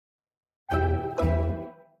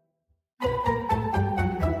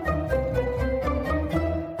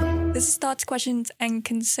This is Thoughts, Questions, and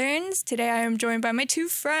Concerns. Today I am joined by my two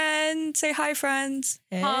friends. Say hi, friends.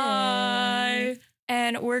 Hey. Hi.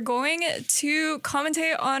 And we're going to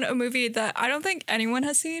commentate on a movie that I don't think anyone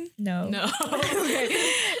has seen. No. Okay.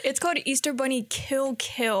 It's called Easter Bunny Kill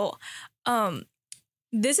Kill.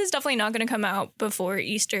 This is definitely not going to come out before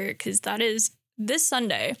Easter because that is this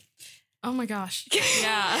Sunday. Oh my gosh.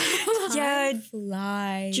 Yeah. Yeah.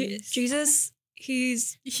 Flies. Jesus,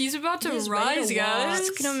 he's about to He's ready rise, to guys.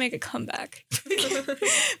 It's gonna make a comeback.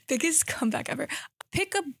 Biggest comeback ever.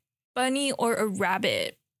 Pick a bunny or a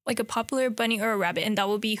rabbit, like a popular bunny or a rabbit, and that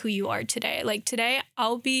will be who you are today. Like today,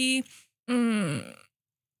 I'll be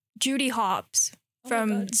Judy Hopps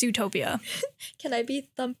from Zootopia. Can I be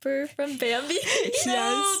Thumper from Bambi?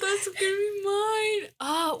 No, that's gonna be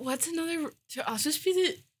mine. What's another? I'll just be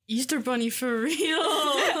the Easter Bunny for real.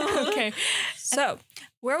 Okay, so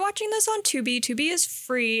we're watching this on Tubi. Tubi is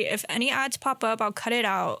free. If any ads pop up, I'll cut it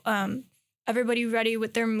out. Everybody ready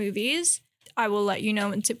with their movies? I will let you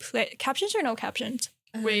know into play captions or no captions.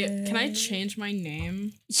 Wait, can I change my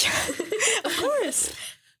name? Yeah, of course.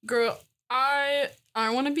 Girl, I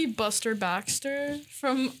want to be Buster Baxter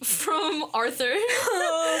from Arthur.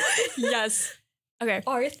 Yes. Okay.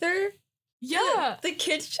 Arthur? Yeah. The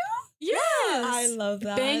kid show? Yes. I love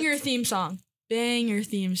that. Banger theme song. Banger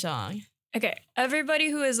theme song. Okay, everybody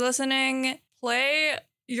who is listening, play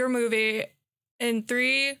your movie in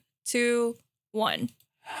 3, 2, 1.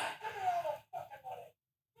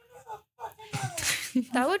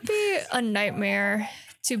 That would be a nightmare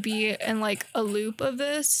to be in like a loop of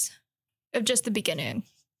this, of just the beginning.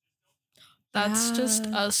 That's just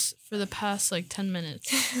us for the past like 10 minutes.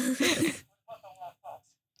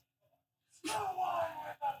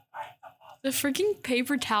 The freaking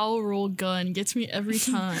paper towel roll gun gets me every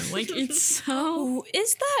time. Like, it's so...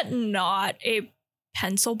 Is that not a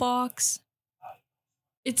pencil box?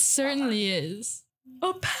 It certainly is.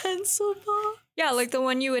 A pencil box? Yeah, like the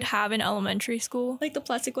one you would have in elementary school. Like the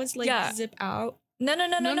plastic ones zip out?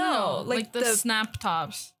 No. Like the snap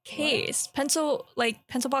tops. Case. Pencil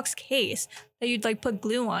box case that you'd like put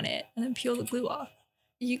glue on it and then peel the glue off.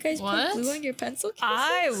 You guys What? put glue on your pencil cases?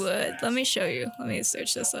 I would. Let me show you. Let me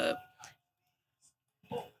search this up.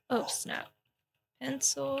 Oh, snap.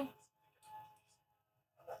 Pencil.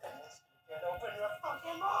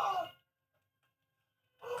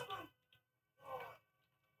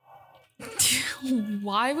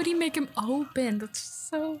 Why would he make him open? That's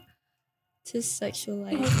so... To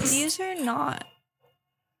sexualize. These are not.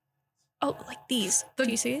 Oh, like these. Do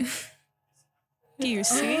you see? Do you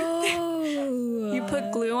see? Oh. You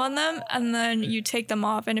put glue on them and then you take them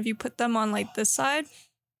off. And if you put them on like this side,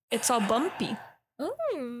 it's all bumpy.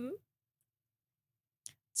 Oh.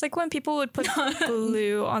 It's like when people would put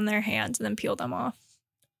glue on their hands and then peel them off.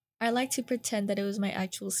 I like to pretend that it was my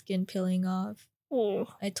actual skin peeling off. Oh.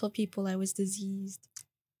 I told people I was diseased.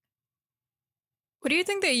 What do you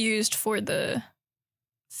think they used for the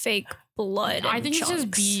fake blood? I and think it's just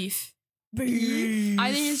chunks? beef. Beef.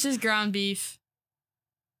 I think it's just ground beef.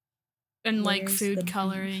 And like Where's food the beef?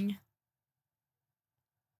 coloring.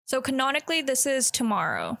 So canonically, this is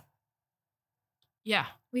tomorrow. Yeah.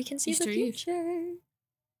 We can see Easter the Eve. future.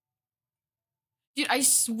 Dude, I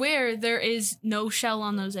swear there is no shell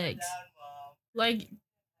on those eggs. Like...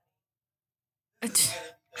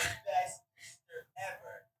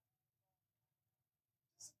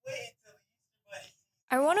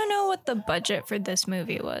 I want to know what the budget for this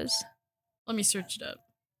movie was. Let me search it up.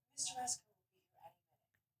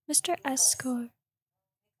 Mr. Escort.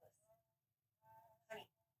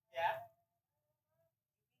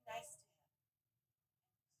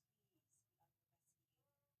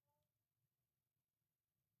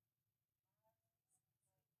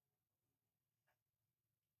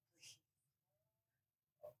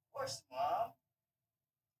 Of course, Mom.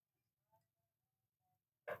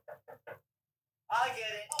 I get it.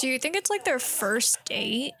 Do you think it's like their first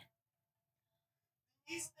date?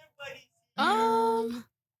 Easter Bunny's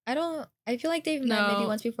I feel like they've met No. maybe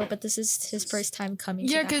once before, but this is his first time coming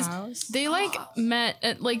Yeah, to the 'cause house. They like met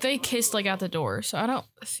at, like they kissed like at the door, so I don't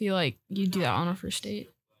feel like you do that on a first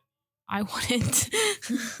date. I wouldn't.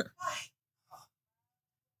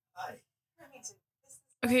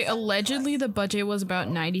 Okay, allegedly the budget was about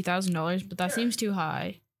 $90,000, but that seems too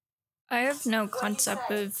high. I have no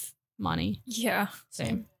concept of. Money, Yeah.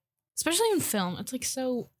 same. Especially in film,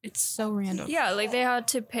 it's so random. Yeah, like they had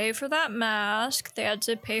to pay for that mask. They had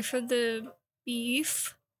to pay for the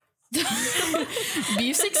beef.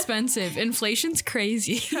 Beef's expensive. Inflation's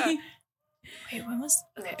crazy. Yeah. Wait, when was.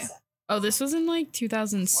 Okay. Oh, this was in like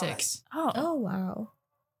 2006. Oh. Oh, wow.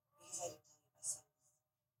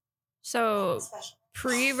 So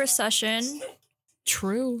pre-recession.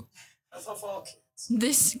 True. That's of all kids.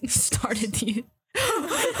 This started the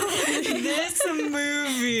This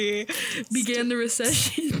movie began the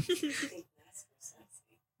recession.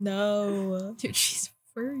 No. Dude, she's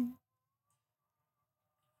furry.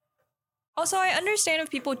 Also, I understand if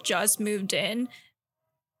people just moved in,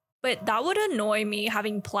 but that would annoy me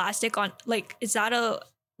having plastic on. Like, is that a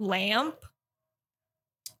lamp?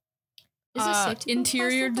 Is it safe to put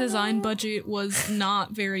Interior plastic on design it? budget was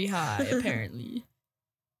not very high, apparently.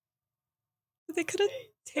 They could have Hey,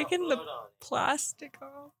 taken got the blood on it. plastic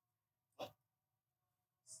off.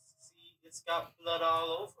 See, it's got blood all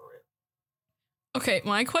over it. Okay,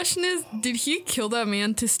 my question is, did he kill that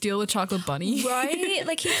man to steal the chocolate bunny? Right?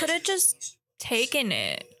 Like, he could have just taken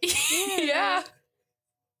it. Yeah.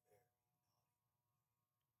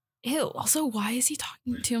 Ew. Also, why is he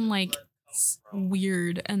talking to him like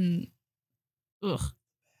weird and ugh?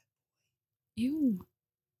 Ew.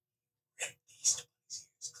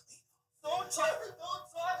 Don't talk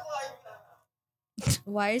like that.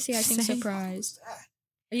 Why is he acting Same. surprised?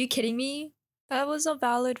 Are you kidding me? That was a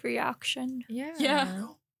valid reaction. Yeah. Yeah.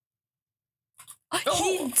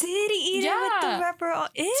 He did eat it with the Yeah. wrapper on.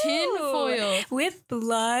 Ew. Tin foil. With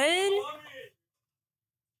blood? Mommy.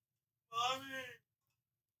 Mommy.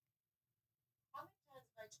 How many times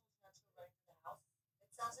have I told you not to run into the house?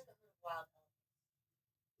 It sounds like a herd of wild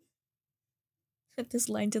elephants. This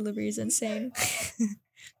line delivery is insane.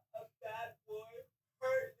 A bad boy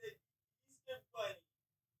hurt the Easter bunny.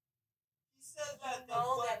 He said that the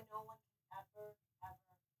know bunny. that no one can ever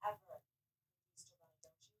Easter bunny,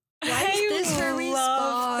 don't you? Why is this her love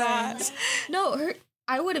response? that. No,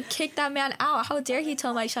 I would have kicked that man out. How dare he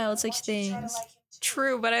tell my child such Try to things? like him too.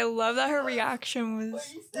 True, but I love that her reaction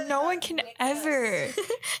was no one can ever. Are you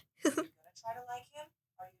gonna try to like him,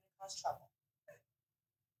 or are you gonna cause trouble?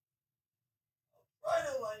 Try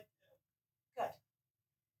to like him. Good.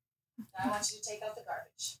 Now I want you to take out the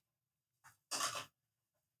garbage.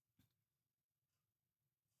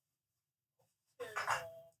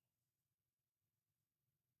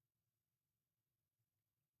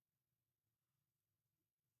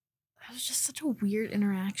 That was just such a weird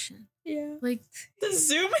interaction. Yeah. Like, The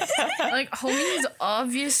zoom. like homie is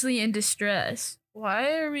obviously in distress.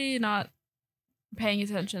 Why are we not paying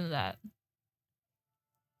attention to that?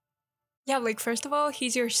 Yeah, like first of all,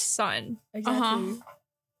 he's your son. Exactly.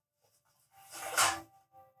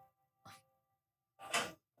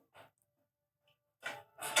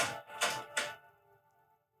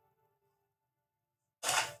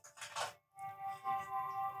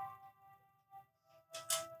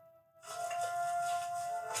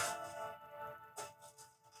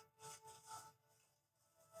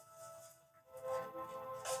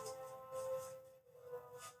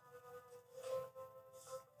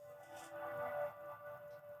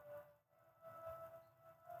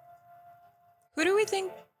 Who do we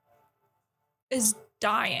think is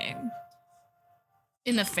dying?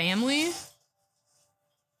 In the family?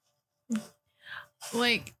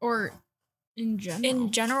 Like, or in general?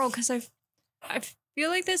 In general, because I feel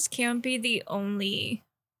like this can't be the only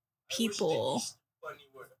people. Bunny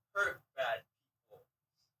would hurt bad people.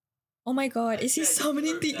 Oh my god, is he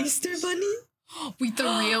summoning the Easter bunny? Wait, the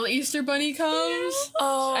real Easter bunny comes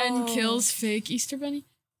Oh, and kills fake Easter bunny?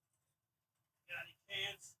 Got any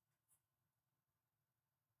cans?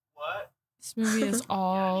 What? This movie is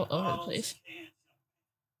all Yeah, over the all place. cans.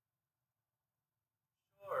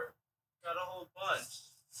 Sure. Got a whole bunch.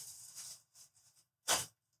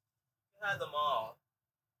 You had them all.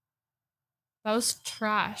 That was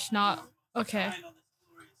trash, not okay. Fine on this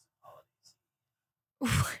glorious holiday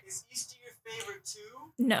season. Is Easter your favorite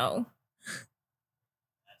too? No.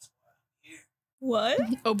 That's why I'm here. What?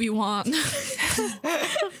 Obi-Wan.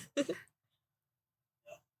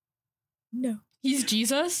 No. He's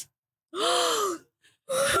Jesus? What?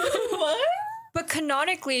 But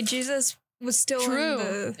canonically, Jesus was still True. in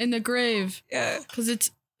the. In the grave. Yeah. Because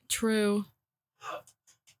it's true.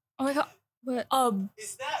 Oh my god. What? A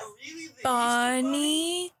Is that really the Easter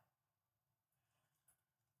bunny?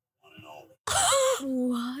 One and only.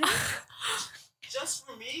 What? Just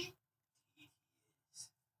for me?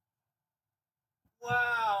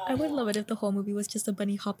 Wow. I would love it if the whole movie was just a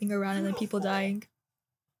bunny hopping around and then people dying.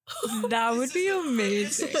 That would be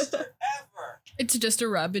amazing. Easter ever. It's just a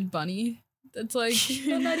rabid bunny. That's like...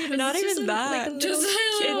 No, not even. Not It's even just that. Like a little Just-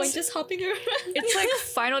 kid, like it's- just hopping around. It's like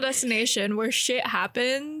Final Destination where shit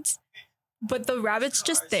happens, but the rabbit's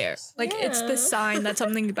just there. Like it's Yeah. the sign that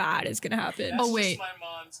something bad is gonna happen. That's Oh, wait. Just my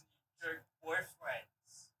mom's jerk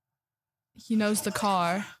boyfriends. He knows the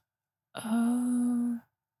car. Oh.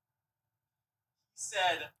 He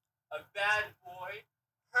said, A bad boy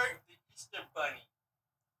hurt the Easter Bunny.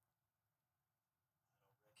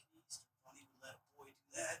 The Easter Bunny would let a boy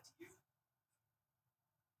do that to you?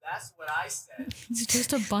 That's what I said. He's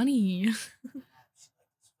just a bunny.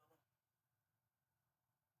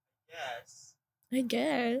 Yes. I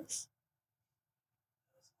guess.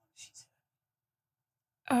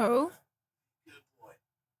 Oh, Good boy.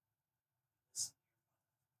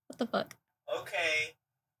 What the fuck? Okay.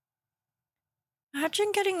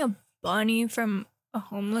 imagine getting a bunny from a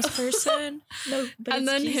homeless person. No, but And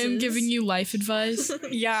it's then him Jesus. giving you life advice.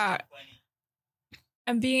 Yeah, Bunny.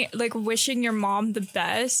 and being like wishing your mom the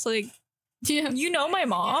best. Like, Yeah. you know my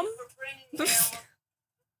mom. For bringing him.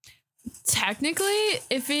 Technically,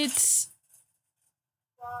 if it's,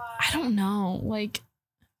 I don't know, like,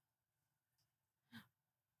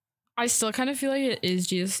 I still kind of feel like it is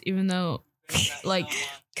Jesus, even though, like,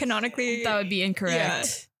 Canonically, that would be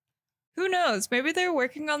incorrect. who knows? Maybe they're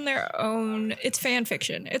working on their own. It's fan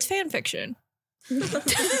fiction. It's fan fiction.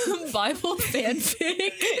 Bible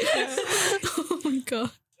fanfic. Oh my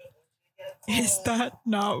god. Is that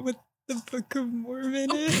not what the Book of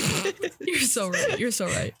Mormon is? You're so right. You're so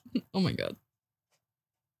right. Oh my god.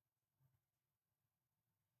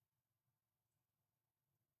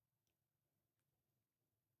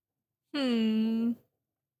 Hmm.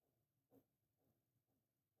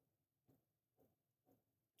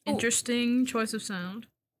 Interesting choice of sound.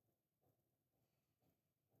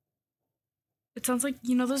 It sounds like,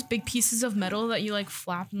 you know, those big pieces of metal that you like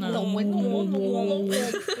flap in the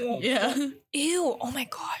yeah. Ew. Oh my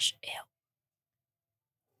gosh. Ew.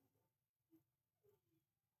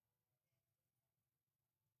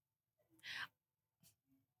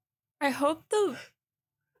 I hope the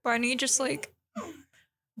bunny just like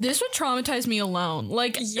This would traumatize me alone.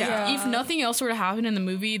 Like, Yeah. if nothing else were to happen in the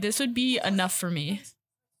movie, this would be enough for me.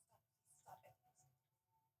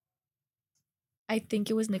 I think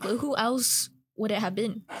it was Nicholas. Who else would it have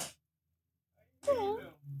been?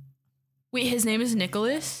 Wait, his name is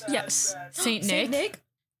Nicholas? yes. Saint Saint Nick?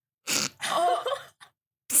 Nick?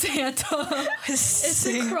 Santa. It's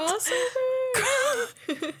a crossover.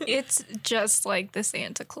 It's just like the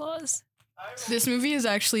Santa Claus. This movie is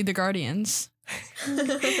actually The Guardians.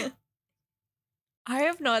 I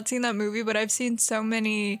have not seen that movie, but I've seen so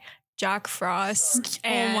many Jack Frost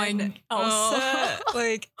and my- Elsa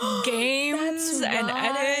like games That's and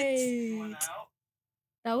edits. Going right. out?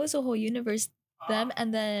 That was a whole universe. Them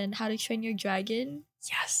and then How to Train Your Dragon.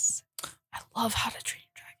 Yes. I love How to Train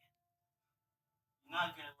Your Dragon. You're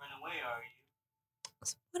not gonna run away, are you?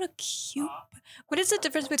 What a cute. What is the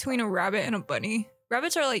difference between a rabbit and a bunny?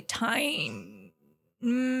 Rabbits are like tiny.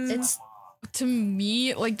 It's To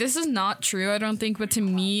me, like, this is not true, I don't think, but to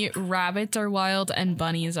me, rabbits are wild and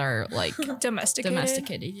bunnies are, like, domesticated.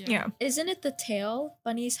 domesticated. Yeah. isn't it the tail?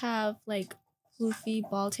 Bunnies have like floofy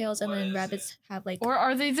ball tails, and then rabbits have like. Or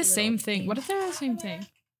are they the Little same thing? thing. What if they're the same thing?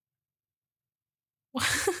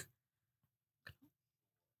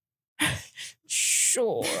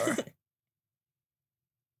 Sure.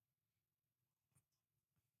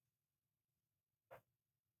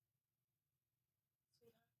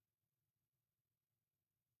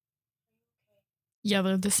 Yeah,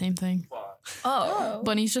 they're the same thing. Fuck. Oh.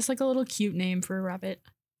 Bunny's just like a little cute name for a rabbit.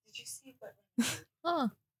 Did you see what?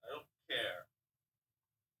 Oh, I don't care.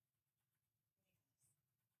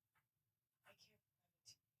 I care for you very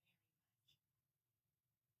much.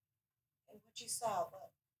 And what you saw,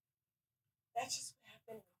 but that's just what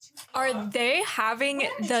happened with two people. Are they having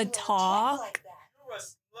Why did the you talk? like that? You're a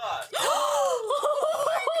slut.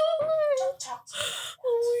 Don't talk to me.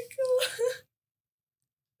 oh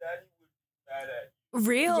Daddy would be mad at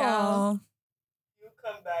Real. Yeah. you. You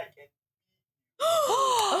come back and my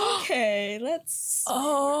god. Okay, let's.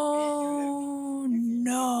 Oh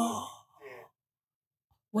no. did.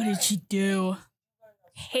 What did she do?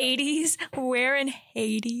 Hades? Where in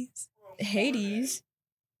Hades? Hades.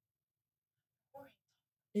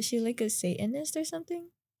 Is she like a Satanist or something?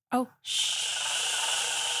 Oh,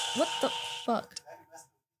 shh. What the fuck?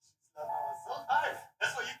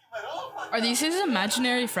 Are these his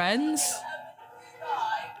imaginary friends?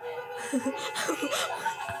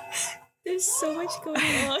 There's so much going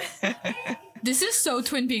on. This is so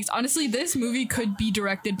Twin Peaks. Honestly, this movie could be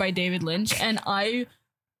directed by David Lynch, and I Did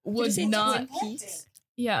you would say not. Twin Peaks?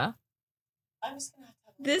 Yeah. I'm just gonna have to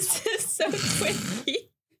have a This is so Twin Peaks.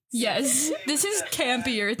 Yes. This is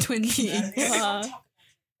campier Twin Peaks. Uh,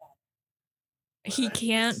 He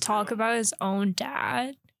can't talk about his own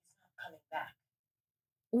dad. coming back.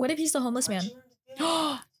 what if he's the homeless man?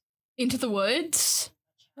 Into the Woods?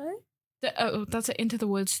 What? Oh, that's an Into the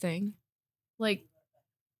Woods thing. Like,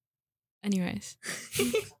 anyways.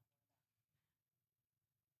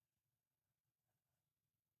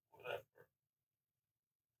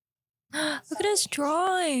 Look at his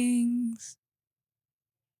drawings.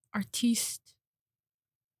 Artiste.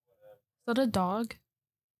 Is that a dog?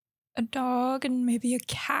 A dog and maybe a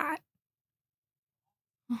cat.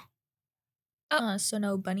 So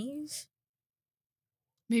no bunnies?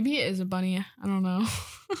 Maybe it is a bunny. I don't know.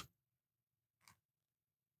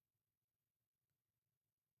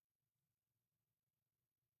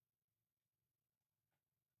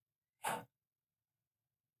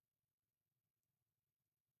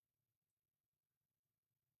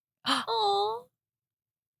 Oh.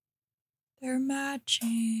 They're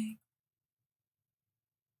matching.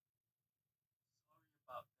 Sorry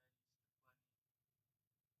about that, Mr. Bunny.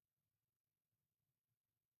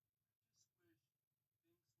 I just wish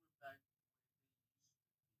things were back the way they used to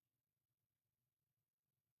be.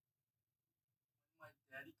 When my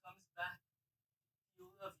daddy comes back, he'll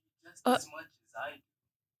love you just Uh, as much as I do.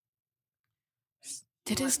 And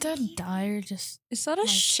Did he'll his let me dad keep die you. or just Is that a Like-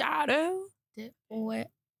 shadow?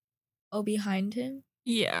 What? Oh, behind him?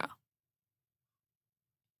 Yeah.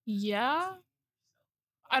 Yeah?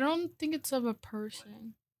 I don't think it's of a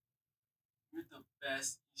person. You're the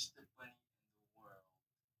best Easter Bunny in the world.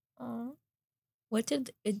 Oh. What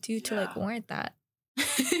did it do to like Yeah. warrant that?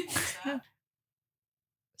 What's that?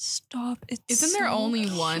 Stop. It's Isn't there so only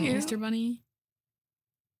one cute. Easter bunny?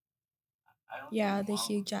 I don't Yeah, think the Mom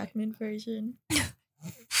Hugh would like Jackman that. version.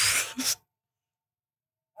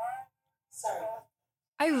 Sorry.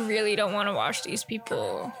 I really don't want to watch these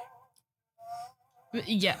people.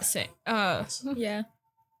 Yeah, same. Yeah.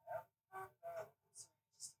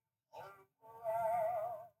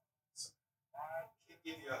 Can't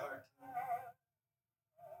give you a hard time.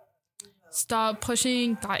 Stop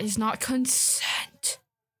pushing. That is not consent.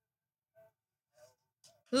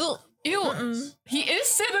 Ugh, ew. Mm-mm. He is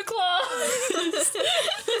Santa Claus.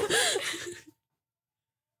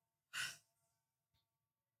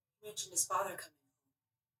 You mentioned his father coming home.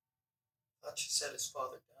 Thought you said his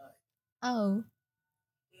father died. Oh.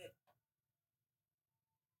 Yeah.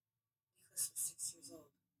 Nicholas was 6 years old.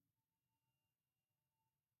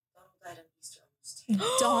 Donald died on Easter almost 10.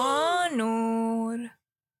 Donald.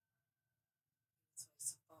 That's why he's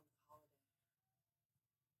so fond of the holiday.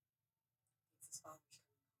 Thinks his father's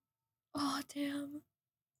coming home. Oh, damn.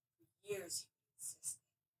 For years he would insist that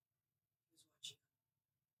he was watching.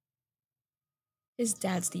 His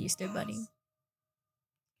dad's the Easter Bunny.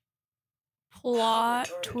 Plot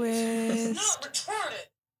Not twist. return it.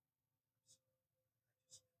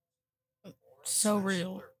 So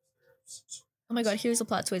real. Oh my god, here's a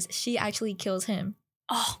plot twist. She actually kills him.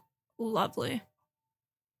 Oh, lovely.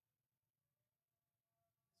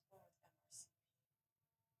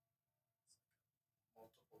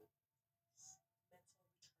 Multiple. Mental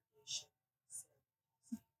retardation.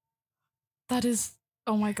 That is.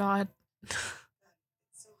 Oh my god. It's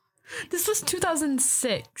so hard. This was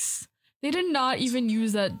 2006. They did not even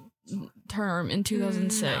use that term in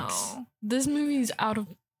 2006. No. This movie's out of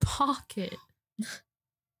pocket.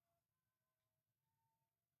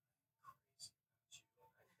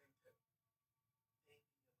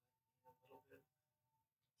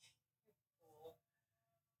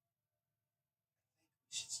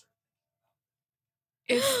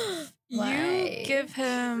 If Why? you give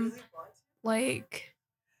him like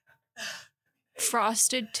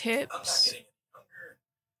frosted I'm not tips, getting any younger.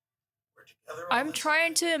 We're together. I'm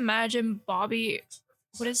trying to imagine Bobby.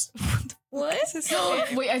 What is What? is his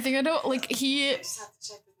name? Wait, I think I know. Like, he. I just have to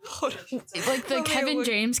check with you. Like, the Romeo Kevin would-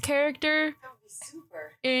 James character That would be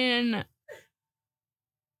super. in.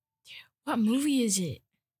 What movie is it?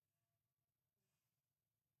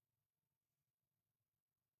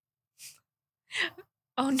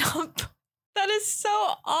 Oh no, that is so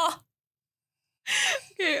off.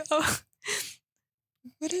 Okay,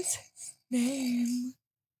 what is his name?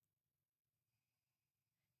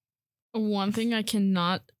 One thing I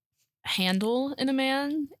cannot handle in a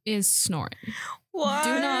man is snoring. What?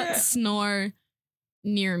 Do not snore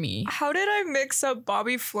near me. How did I mix up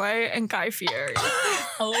Bobby Flay and Guy Fieri?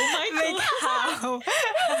 Oh my Like how?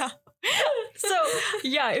 How? So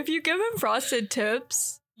yeah, if you give him frosted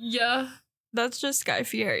tips, Yeah. that's just Guy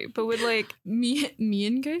Fieri. But with like Me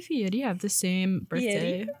and Guy Fieri have the same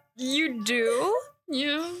birthday. you do,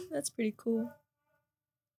 Yeah. That's pretty cool.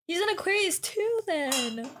 He's an Aquarius too,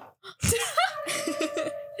 then.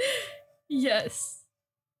 Yes.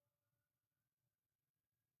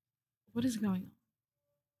 What is going on?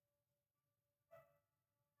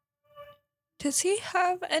 does he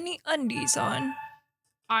have any undies on?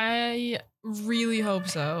 I really hope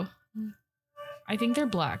so. I think they're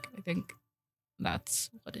black. I think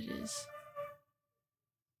that's what it is.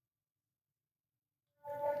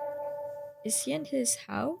 Is he in his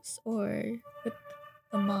house or with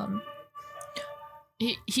the mom?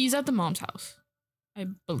 He's at the mom's house, I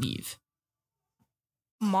believe.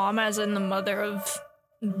 Mom, as in the mother of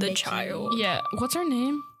the Mickey. child. Yeah. What's her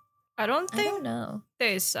name? I don't I think don't know.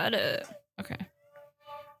 they said it. Okay.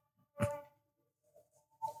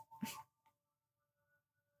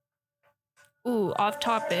 Ooh, off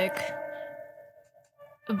topic.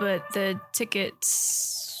 But the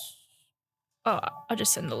tickets. Oh, I'll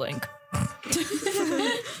just send the link.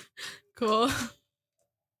 Cool.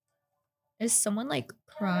 Is someone like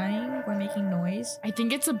crying or making noise? I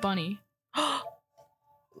think it's a bunny.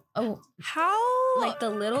 Oh, How? like the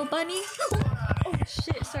little bunny? Oh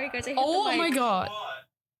shit! Sorry guys, I hit Oh the mic. my god.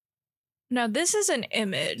 Now, this is an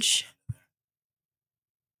image.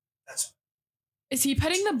 That's Is he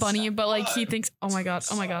petting the bunny, but like he thinks, oh my god,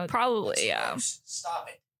 oh my god. Probably, yeah. Stop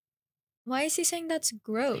it. Why is he saying that's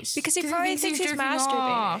gross? Because he 'Cause probably thinks he's jerking masturbating.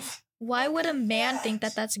 off. Why would a man think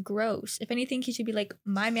that that's gross? If anything, he should be like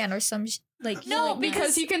my man or some like. No, like,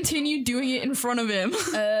 because he continued doing it in front of him.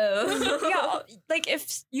 Oh. Yeah, like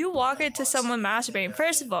if you walk into someone masturbating,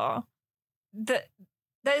 first of all, that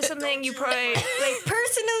is something you probably like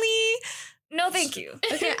personally. No, thank you.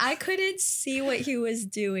 Okay, I couldn't see what he was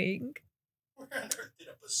doing. Where on earth did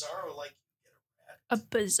a bizarro like you get a rat?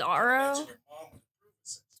 A bizarro. Imagine your mom would approve of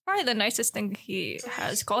such It's probably the nicest thing he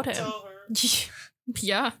has called him. Tell her.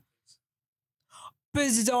 Yeah.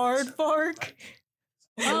 Bizarre bark.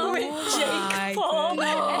 Oh With my Jake Paul.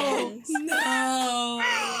 goodness. No.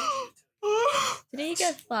 Did he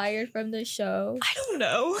get fired from the show? I don't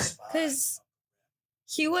know. Because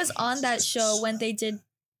he was on that show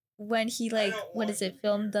when he like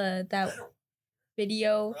filmed that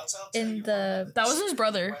video Or else I'll tell in you the That was his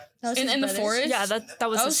brother. that was In- his in the brother? forest? Yeah, that was That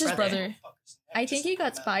was his brother. motherfuckers I think he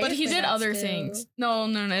got fired. But he for did that other still. things. No,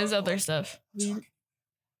 his other stuff.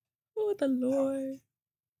 Oh the Lord.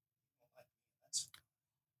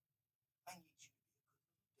 I need you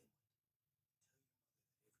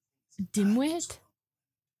to be a good Dimwit?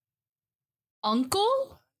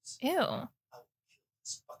 Uncle? Ew.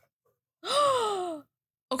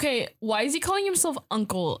 Okay, why is he calling himself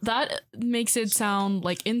uncle? That makes it sound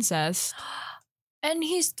like incest. And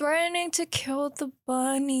he's threatening to kill the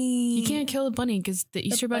bunny. He can't kill the bunny because the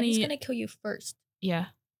Easter the bunny's bunny. gonna kill you first. Yeah.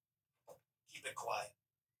 Keep it quiet.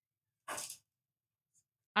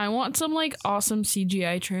 I want some like awesome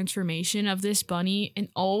CGI transformation of this bunny, and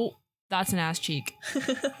oh, that's an ass cheek.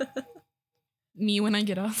 Me when I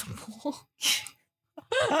get out of the pool.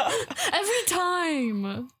 Every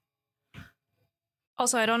time.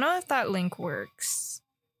 Also, I don't know if that link works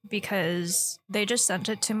because they just sent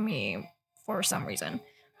it to me for some reason.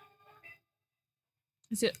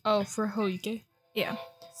 Is it? Oh, for Hoike. Yeah.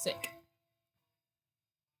 Sick.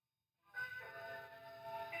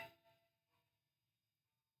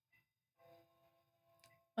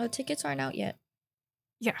 Oh, tickets aren't out yet.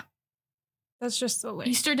 Yeah. That's just the link.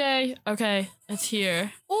 Easter Day. Okay, it's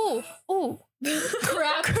here. Ooh, ooh.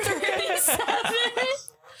 Crap 37. Last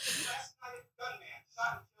night, a gunman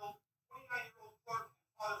shot and killed 29-year-old clerk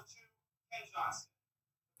and father of two, Ken Johnson.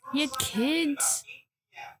 He had kids. About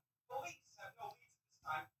 8 p.m. Police have no leads at this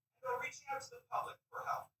time and are reaching out to the public for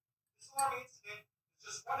help. This alarming incident is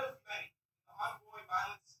just one of many in the ongoing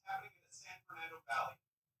violence happening in the San Fernando Valley.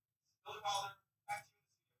 Billy Wilder, back to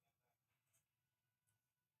you.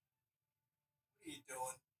 What are you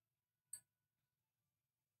doing?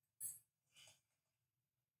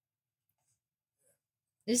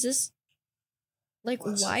 Is this like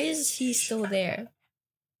why is he still there?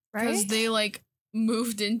 Because Right? they like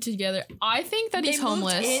moved in together. I think that he's they moved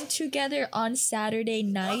homeless. in together on Saturday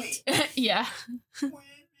night. Yeah.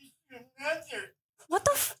 What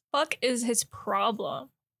the fuck is his problem?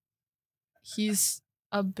 He's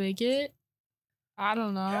a bigot. I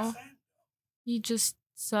don't know. He just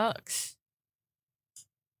sucks.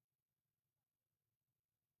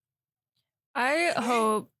 I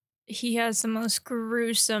hope he has the most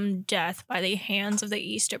gruesome death by the hands of the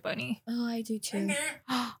Easter Bunny. Oh, I do too.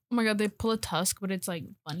 Oh my god, they pull a tusk, but it's like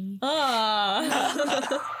funny.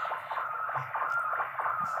 Ah.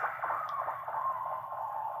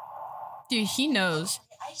 Dude, he knows.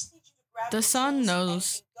 The son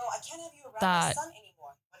knows that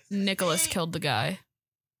Nicholas killed the guy.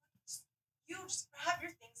 You just grab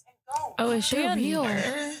your things and go. Oh, is she They're a real.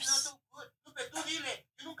 nurse?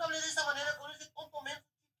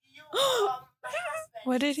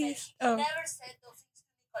 What did he? Oh, Never said those things to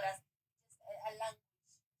Nicolas. Just a language.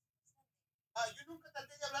 Yo nunca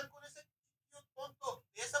traté de hablar con ese tío tonto.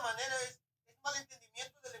 De esa manera es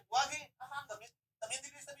malentendimiento del lenguaje. También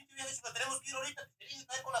dile a esta pinche vieja si la tenemos que ir ahorita. Que te viene a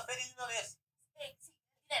traer con la feria de una vez. Sí, el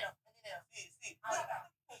dinero. Sí.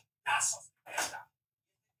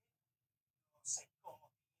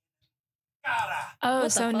 Oh, What the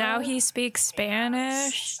so now fuck? he speaks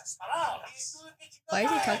Spanish. Why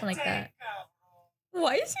is he talking like that?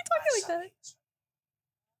 Why is he talking like that?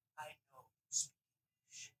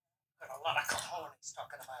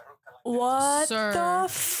 What Sir. the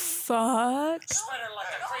fuck?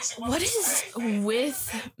 What is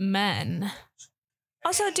with men?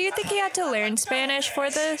 Also, do you think he had to learn Spanish for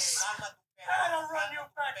this?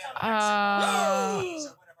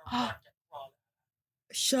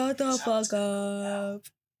 Shut the fuck up.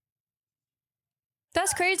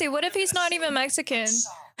 That's crazy. What if he's not even Mexican?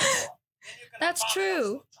 That's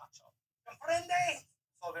true.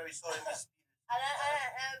 So very sorry, Miss.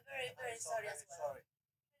 Very sorry as well.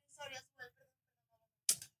 Sorry as well.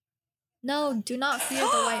 No, do not fear the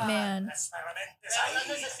white man.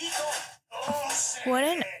 What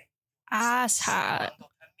an asshat.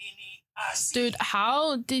 Dude,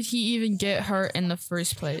 how did he even get her in the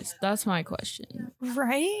first place? That's my question.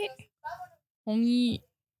 Right? Homie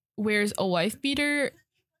wears a wife beater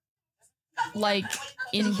like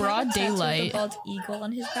in broad Tattoo of daylight. The bald eagle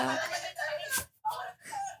on his back.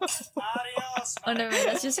 Oh no,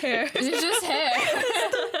 that's just hair. It's just hair.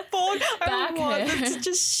 Bald. Back hair.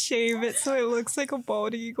 just shave it so it looks like a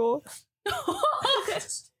bald eagle.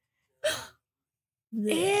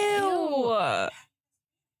 Ew.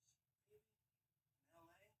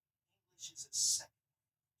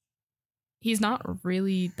 He's not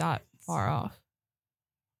really that far off.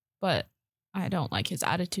 But I don't like his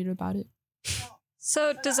attitude about it.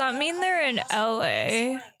 So does that mean they're in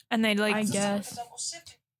LA and they like I guess.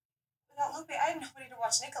 Without Lupe, I have nobody to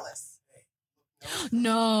watch Nicholas.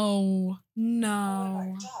 No. What about No.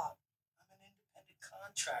 your job? I'm an independent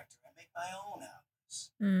contractor. I make my own hours.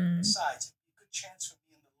 Hmm. Besides, it'd be a good chance for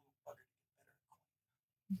me and the little bugger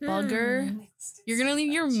to get better. Bugger. Hmm. Nicholas did You're gonna say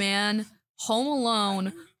leave your that. man home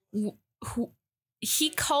alone. Who he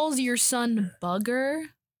calls your son Bugger?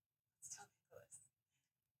 Let's tell Nicholas.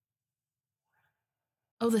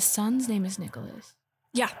 Oh, the son's name is Nicholas.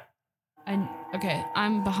 Yeah. Okay,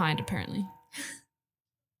 I'm behind apparently.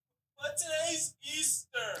 But today's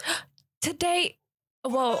Easter. Today,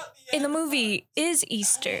 well, in the movie is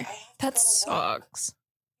Easter. I have to That go to work. sucks.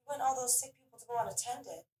 You want all those sick people to go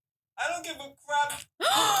unattended. I don't give a crap.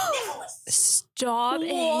 Nicholas, Stop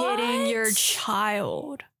What? hitting your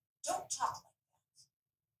child. don't talk like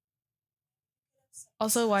that.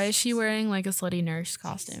 Also, why is she wearing like a slutty nurse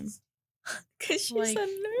costume? Cause she's Like, a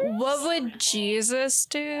nerd. What would Jesus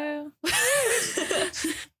do? Great.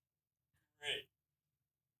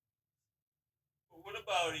 But what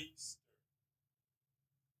about Easter?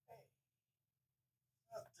 Hey,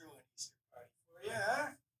 I'll do an Easter party for you, huh?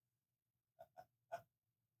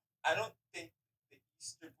 I don't think the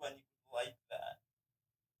Easter Bunny would like that.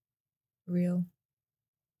 Real.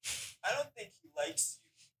 I don't think he likes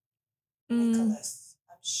you. Mm. Nicholas,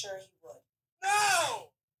 I'm sure he would. No!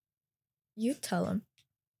 You tell him.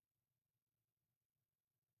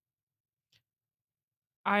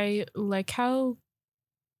 I like how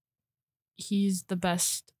he's the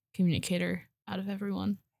best communicator out of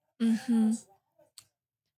everyone. Mm-hmm.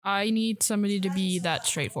 I need somebody to be that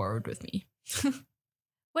straightforward with me.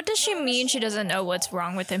 What does she mean she doesn't know what's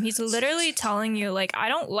wrong with him? He's literally telling you, like, I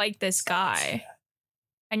don't like this guy.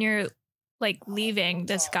 And you're, like, leaving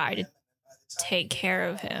this guy to take care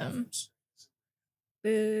of him.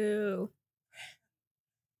 Boo.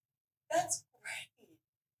 That's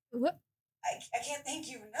great. What? I can't thank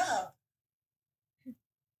you enough.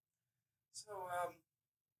 So,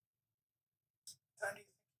 time do you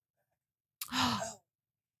Oh,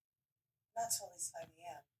 not till at least 5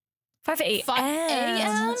 a.m. 5 a.m. 5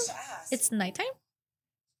 a.m.? Much to ask. It's nighttime?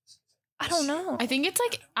 I don't know. I think it's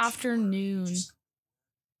like afternoon.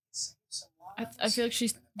 I feel like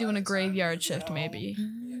she's doing a graveyard shift, maybe.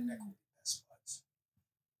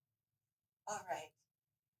 All right.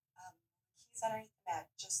 He's underneath the mat,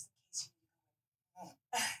 just in case you need him.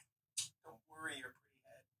 Don't worry your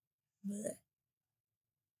pretty head.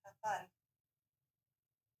 Have fun.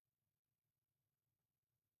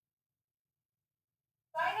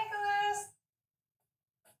 Bye, Nicholas.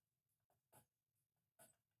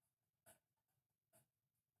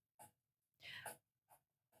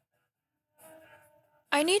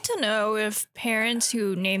 I need to know if parents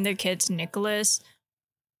who name their kids Nicholas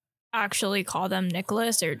actually call them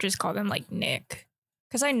Nicholas or just call them like Nick.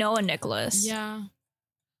 Because I know a Nicholas. Yeah.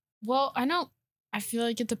 Well, I feel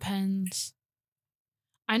like it depends.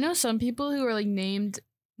 I know some people who are like named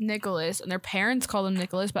Nicholas and their parents call them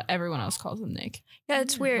Nicholas, but everyone else calls them Nick. Yeah,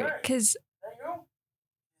 it's weird because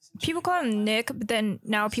people call him Nick, but then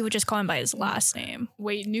now people just call him by his last name.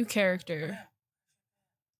 Wait, new character.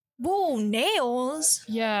 Whoa, nails.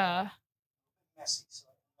 Yeah. messy, so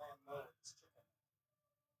I can land low with this chicken.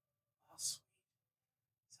 How sweet.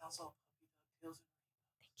 Sounds all puppy dog tails and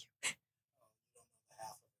Thank you. oh, you don't know the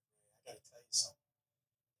half of it, Ray. I gotta tell you something.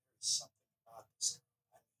 There is something about this girl.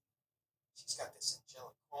 I mean, she's got this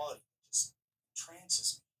angelic quality that just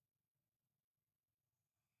entrances me.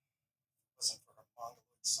 If it wasn't for her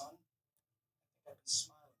mongoloid son, I think I'd be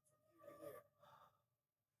smiling from ear to ear.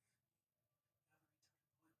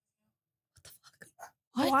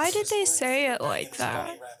 What? Why did they say it like that?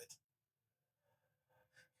 Bunny rabbit.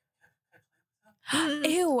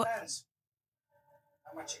 Ew. Depends.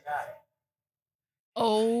 How much you got?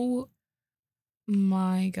 Oh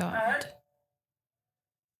my god.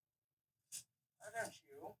 Why don't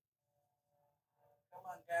you come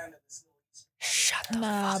on down to this little Easter Shut the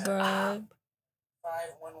Nah, fuck bro. up.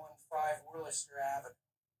 5115 Worcester Avenue.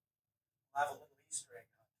 We'll have a little Easter egg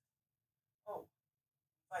hunt. Oh,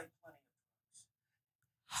 invite plenty of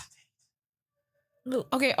folks.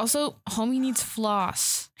 Okay, also, homie needs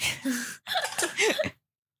floss.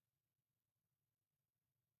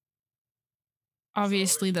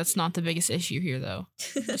 Obviously, that's not the biggest issue here, though.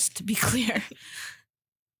 Just to be clear.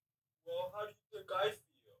 Well, how do you think I feel?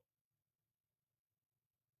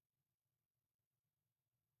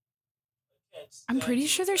 I'm pretty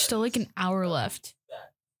sure there's still like an hour left.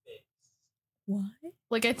 What?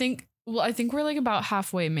 Like, I think we're like about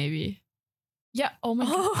halfway, maybe. Yeah, oh my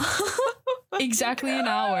god. Exactly an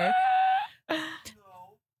hour.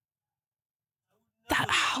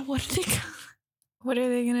 What did they What are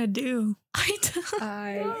they gonna do?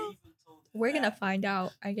 We're gonna find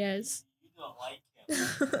out, I guess. You don't like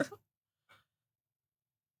him.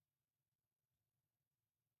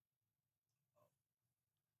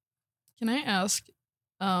 Can I ask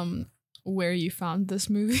where you found this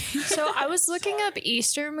movie? So I was looking up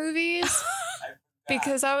Easter movies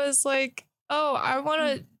because I was like, oh, I want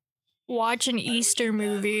to watch an Easter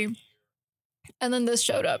movie. And then this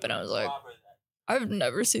showed up and I was like, I've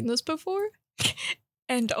never seen this before.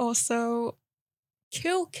 And also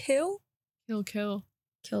Kill. Kill. Kill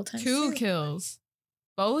times 2 2. kills.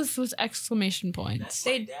 Both with exclamation points.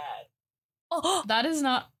 They- Dad. Oh, That is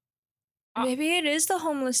not. maybe it is the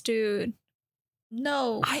homeless dude.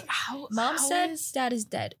 No. Mom said dad is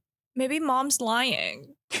dead. Maybe mom's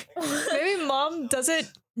lying. Maybe mom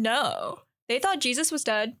doesn't know. They thought Jesus was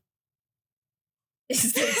dead.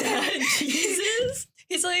 Is the dad Jesus?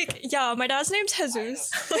 He's like, yeah, my dad's name's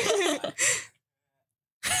Jesus.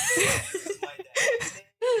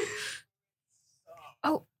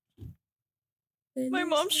 Oh, my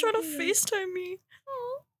mom's trying to FaceTime me.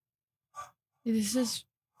 This is.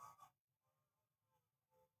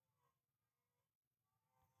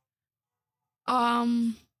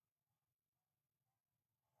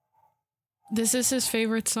 This is his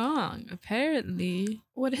favorite song, apparently.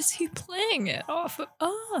 What is he playing it off of?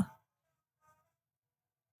 Oh.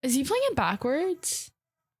 Is he playing it backwards?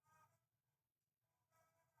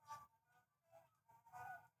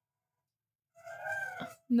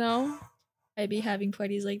 No. I be having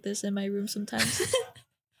parties like this in my room sometimes.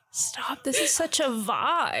 Stop. This is such a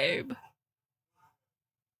vibe.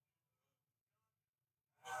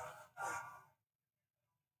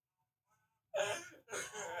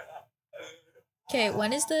 Okay,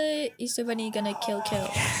 when is the Easter Bunny gonna kill?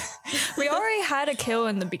 We already had a kill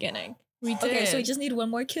in the beginning. We did. Okay, so we just need one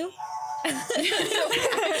more kill?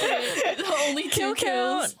 Only two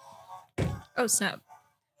kills. Oh, snap.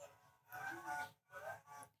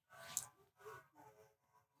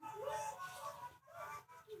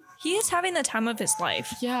 He is having the time of his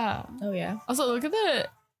life. Yeah. Oh, yeah. Also, look at the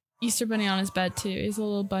Easter bunny on his bed, too. He's a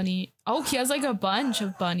little bunny. Oh, he has like a bunch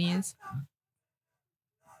of bunnies.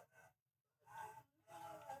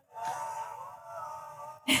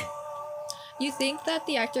 You think that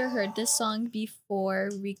the actor heard this song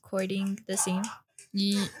before recording the scene?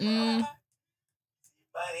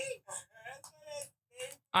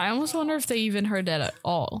 I almost wonder if they even heard it at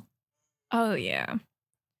all. Oh, yeah.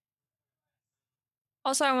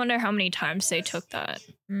 Also, I wonder how many times they took that.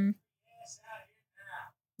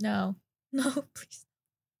 No. No, please.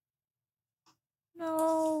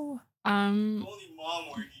 No. Only mom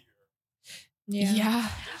were here. Yeah.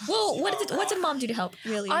 Well, what did mom do to help,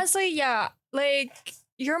 really? Honestly, yeah. Like,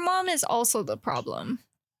 your mom is also the problem.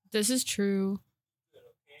 This is true.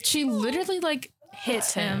 She literally like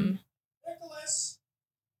hits him. Nicholas.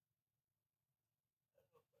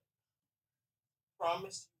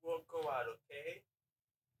 Promise you won't go out, okay?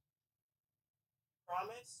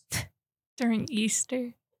 Promise? During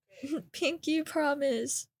Easter. Pinky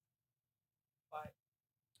promise. Bye.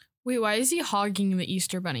 Wait, why is he hogging the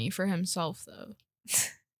Easter bunny for himself though?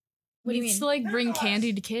 What do you Needs mean? to like bring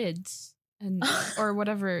candy to kids and or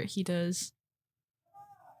whatever he does.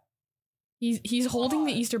 He's holding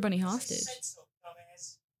the Easter Bunny hostage. Said so,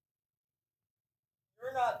 dumbass.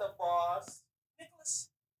 You're not the boss. Nicholas,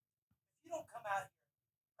 if you don't come out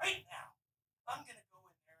here right now, I'm gonna go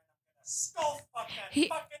in there and I'm gonna skull fuck that He-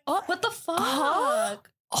 fucking oh, What the fuck?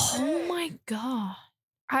 Oh my god.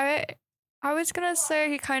 I was gonna say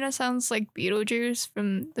he kind of sounds like Beetlejuice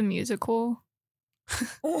from the musical.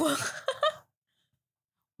 What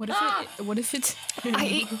if it's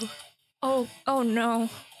Oh no.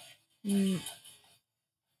 Mm,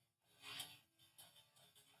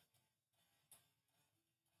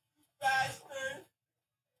 bastard!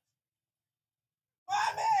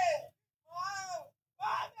 Mommy!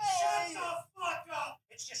 Mommy! Shut the fuck up!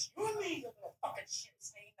 It's just you and me, you little fucking shit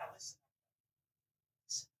snake. Now listen.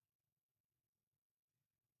 Listen.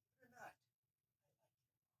 You're not.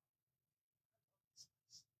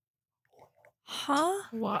 Huh?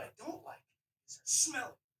 What what? I don't like is a smelly,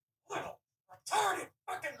 little, retarded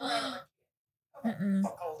fucking rat of a kid. How the Mm-mm.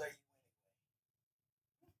 fuck old are you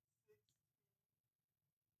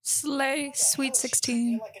Slay, anyway? sweet She's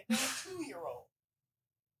 16. like a 2-year-old.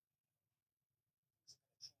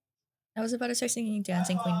 I was about to start singing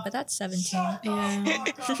Dancing Queen, but that's 17. Shut the Yeah.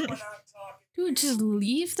 fuck up when I'm talking. Dude, just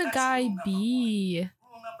leave the guy be.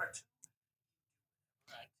 Rule number 2.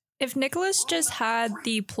 If Nicholas just had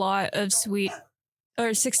the plot of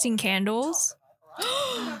 16 Candles,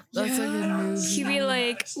 That's a good movie. he'd be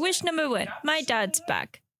like, wish number 1, my dad's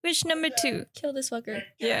back. Wish number 2, Kill this fucker.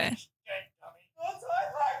 yeah. Don't talk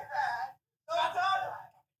like that. Don't talk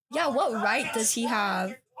like Yeah, what right does he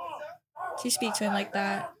have to speak to him like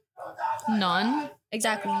that? None.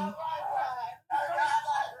 Exactly.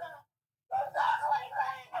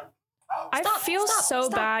 I Stop, feel stop, so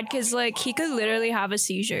stop. bad because, like, he could literally have a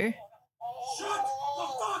seizure. Shut the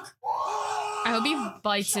fuck I hope he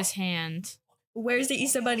bites his hand. Where's the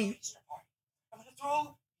Easter Bunny? Easter party. I'm gonna throw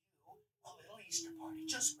you a little Easter party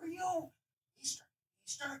just for you. Easter,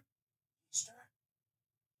 Easter, Easter.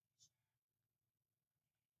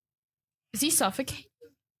 Is he suffocating?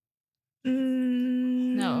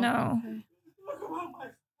 No. No. Look about my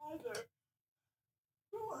father.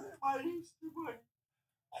 Where's my Easter bunny?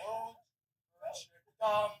 Oh, Richard,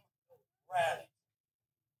 dumb rat.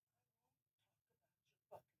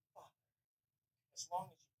 As long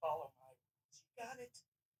as you follow my rules, you got it.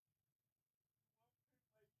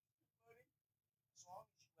 As long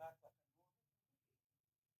as you act like a normal human being.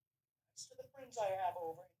 Nice to the friends I have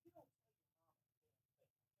over, and you don't tell your mom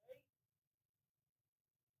a damn thing, okay?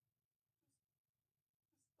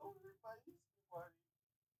 Just don't hurt my Easter bunny.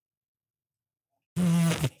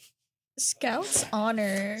 Scout's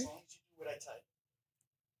honor. As long as you do what I tell you.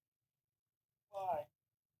 Why?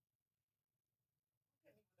 Look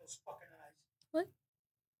at me with those fucking eyes.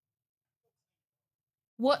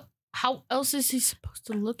 What? How else is he supposed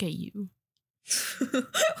to look at you?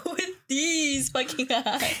 With these fucking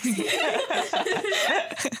eyes.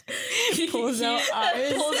 Pulls out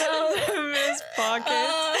eyes. Pulls out from his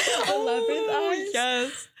pocket. 11th eyes.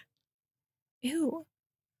 Yes. Ew.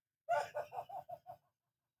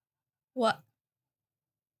 What?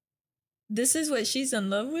 This is what she's in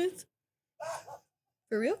love with?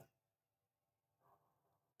 For real?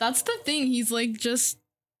 That's the thing. He's like just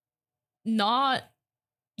not.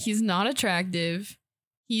 He's not attractive.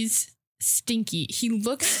 He's stinky. He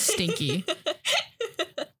looks stinky.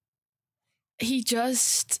 He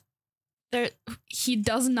just he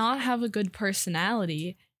does not have a good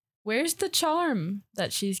personality. Where's the charm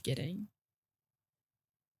that she's getting?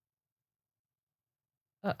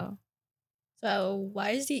 Uh-oh. So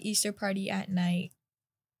why is the Easter party at night?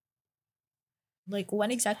 Like, when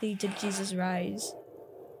exactly did Jesus rise?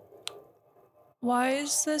 Why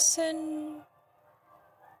is this in?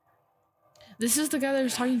 This is the guy that I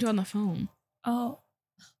was talking to on the phone. Oh,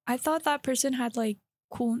 I thought that person had like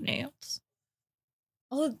cool nails.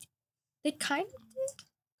 Oh, they kind of did?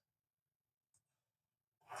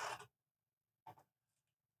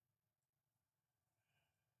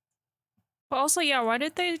 But also, yeah, why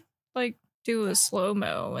did they like do a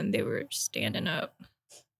slow-mo when they were standing up?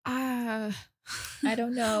 Ah. I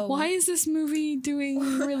don't know. Why is this movie doing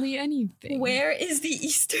really anything? Where is the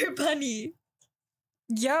Easter Bunny?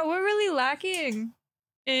 Yeah, we're really lacking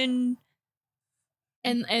in.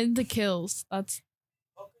 And the kills. That's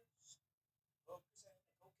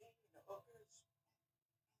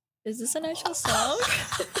Is this an actual song?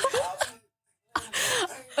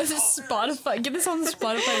 this is Spotify. Get this on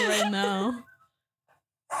Spotify right now.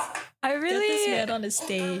 I Get this really man on a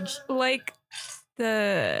stage. like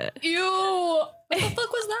the. Ew. What the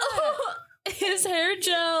fuck was that? His hair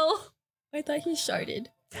gel. I thought he sharted.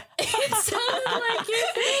 It sounded like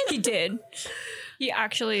it. He did. He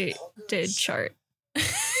actually did chart.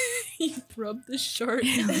 He rubbed the shark.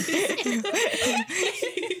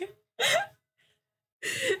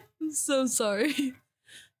 I'm so sorry.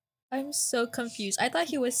 I'm so confused. I thought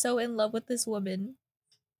he was so in love with this woman.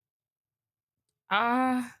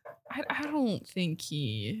 I don't think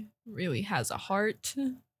he really has a heart.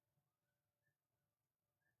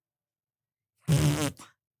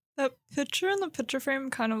 That picture in the picture frame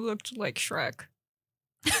kind of looked like Shrek.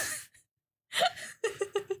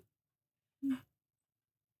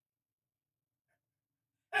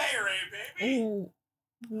 Hey, Ray, baby. Oh,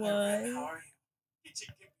 Hi, what? Red, how are you? Get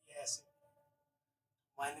your gimpy ass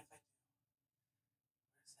in. Mind if I do?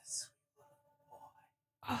 Where's that sweet little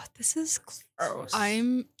boy? Oh, this is gross.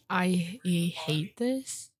 I hate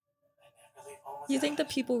this. I never leave home You think the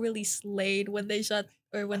without people really slayed when they shot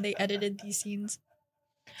or when they edited these scenes?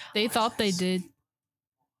 They thought they did.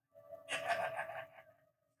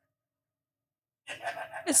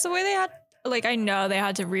 It's the way they had, like, I know they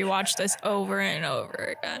had to rewatch this over and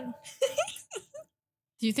over again.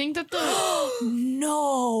 Do you think that the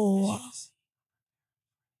No.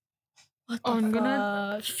 What the I'm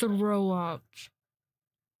gonna fuck? throw up?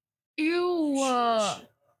 Ew.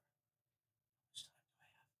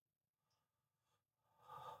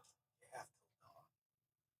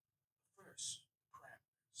 First,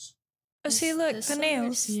 parameters. Oh, see, look, This the some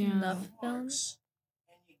nails. Snuff Yeah. film. Marks,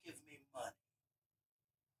 and you give me money.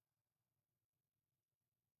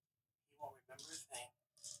 You won't remember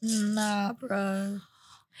a thing. Nah, bruh.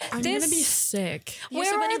 I'm gonna be This- sick. Where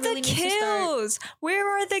Somebody are really the needs to start- kills? Where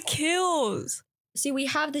are the kills? See, we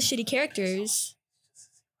have the shitty characters.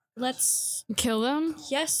 Let's Kill them?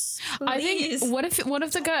 yes. I Please. think what if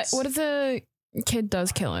the kid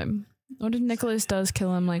does kill him? What if Nicholas does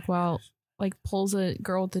kill him like pulls a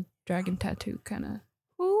girl with a dragon tattoo kind of?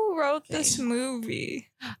 Who wrote this movie?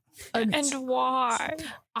 And why?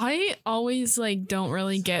 I always like don't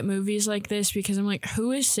really get movies like this because I'm like,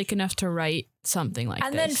 who is sick enough to write something like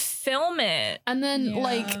And this? then film it. And then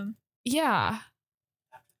like yeah.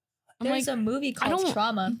 I'm there's like a movie called don't-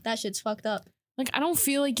 Trauma. That shit's fucked up. I don't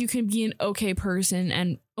feel like you can be an okay person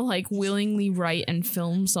and like willingly write and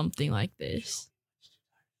film something like this.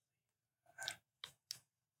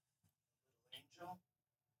 Angel,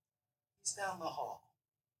 he's down the hall.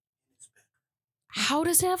 In his bedroom. How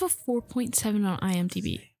does it have a 4.7 on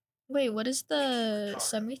IMDb? Wait, what does the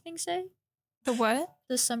summary thing say? The what?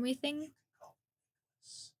 The summary thing?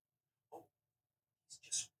 Oh, he's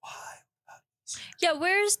just wild about it. Yeah,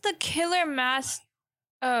 where's the killer mask?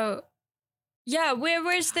 Oh. Yeah,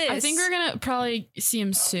 where's this? I think we're gonna probably see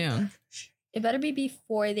him soon. It better be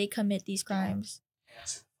before they commit these crimes.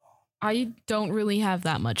 Answer the phone. I don't really have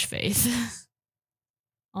that much faith.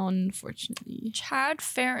 Unfortunately. Chad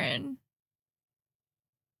Farron.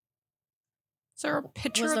 Is there a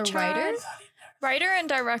picture Was of the Chad? writer? Writer and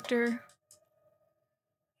director.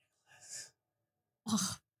 Ugh.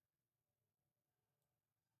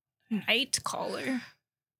 Nightcaller.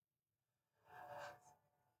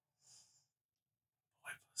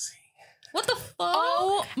 Boy, pussy. What the fuck?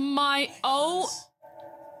 Oh my Oh,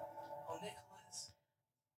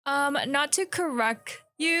 Nicholas. Not to correct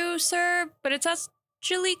you, sir, but it's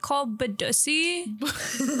actually called Badussy.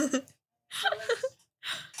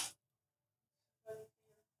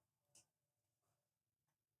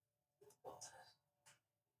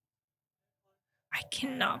 I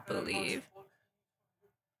cannot believe.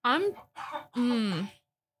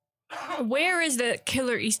 Where is the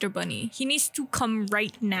killer Easter Bunny? He needs to come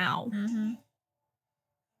right now. Mhm.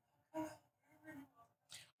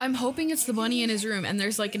 I'm hoping it's the bunny in his room and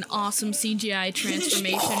there's like an awesome CGI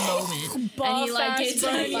transformation moment. And he Buff like ass gets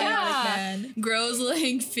bunny. Bionic man. grows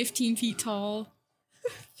like 15 feet tall.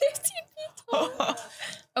 15 feet tall.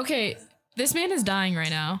 Okay, this man is dying right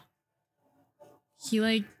now. He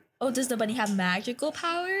like Oh, does the bunny have magical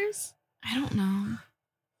powers? I don't know.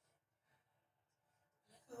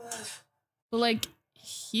 But like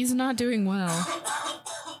he's not doing well.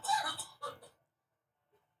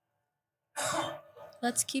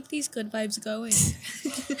 Let's keep these good vibes going.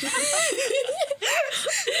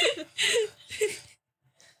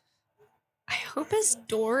 I hope his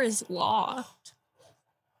door is locked.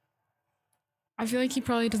 I feel like he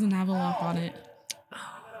probably doesn't have a lock on it.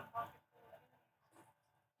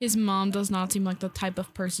 His mom does not seem like the type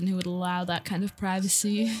of person who would allow that kind of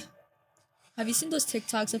privacy. Have you seen those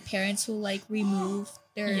TikToks of parents who like remove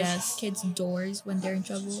their Yes. kids' doors when they're in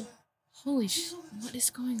trouble? Holy sh! What is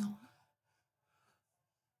going on?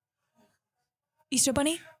 Easter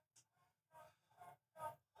Bunny?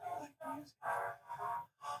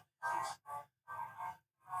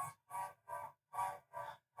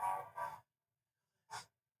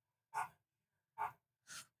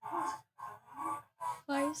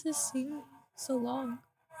 does this seem so long?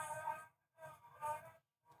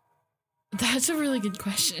 That's a really good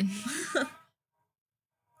question.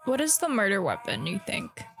 What is the murder weapon, you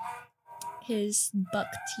think? His buck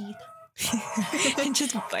teeth. It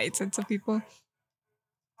just bites into people.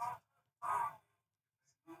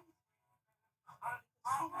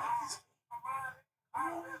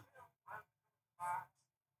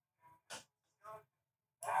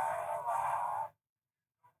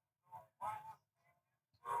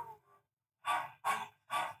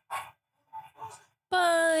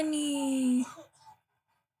 Bunny.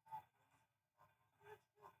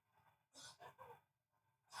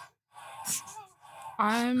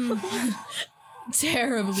 I'm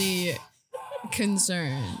terribly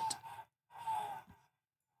concerned.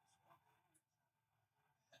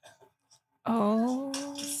 Oh.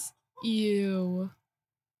 Ew.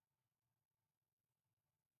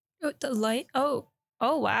 Oh, the light. Oh.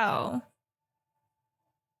 Oh, wow.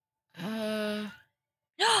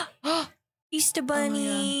 Easter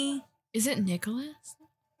Bunny. Is it Nicholas?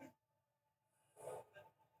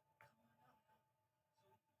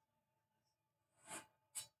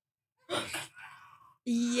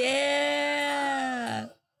 Yeah.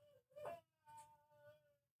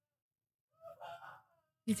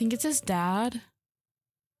 You think it's his dad?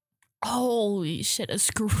 Holy shit, a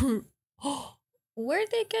screw.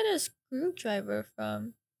 Where'd they get a screwdriver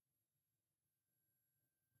from?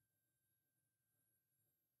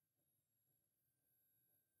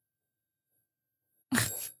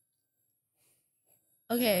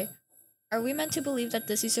 Okay. Are we meant to believe that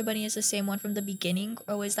this Easter Bunny is the same one from the beginning,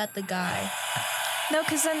 or was that the guy? No,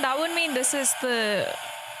 because then that would mean this is the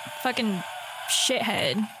fucking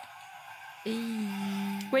shithead.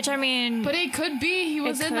 Which, I mean... But it could be. He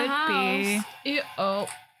was in the could house. Oh,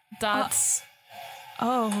 that's...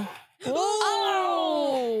 Oh.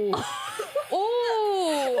 Oh!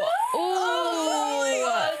 Oh!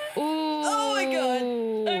 Oh! Oh my god.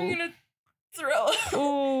 I'm gonna throw up.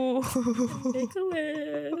 Oh.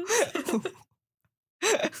 Nicholas.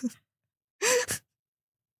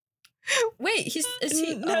 Wait, is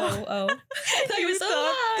he? No. Oh. He was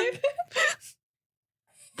alive.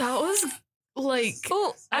 That was like...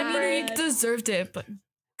 Oh, I mean, he Sad. deserved it, but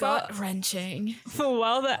gut-wrenching.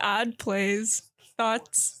 While the ad plays,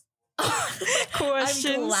 thoughts,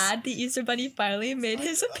 questions. I'm glad the Easter Bunny finally made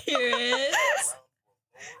his appearance.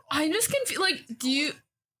 I'm just confused. Like,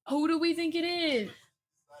 who do we think it is?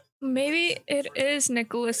 Maybe it is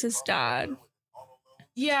Nicholas's dad,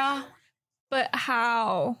 Yeah. but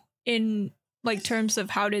how? In like terms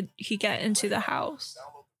of how did he get into the house?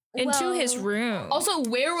 Into his Well, room. Also,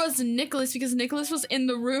 where was Nicholas? Because Nicholas was in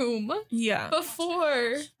the room yeah.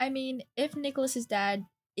 before. I mean, if Nicholas's dad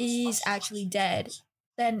is actually dead,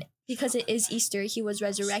 then because it is Easter, he was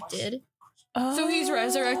resurrected. So he's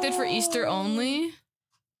resurrected for Easter only?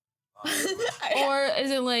 Or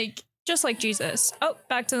is it like... Just like Jesus. Oh,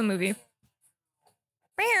 back to the movie.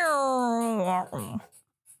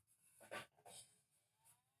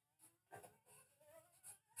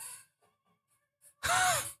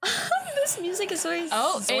 This music is very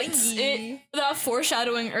Oh, zoingy. that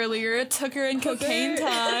foreshadowing earlier. It took her in cocaine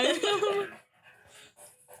time.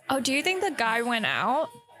 Oh, do you think the guy went out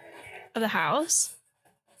of the house?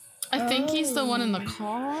 I think he's the one in the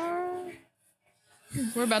car.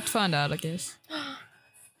 We're about to find out, I guess.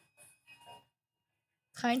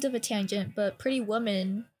 Kind of a tangent, but Pretty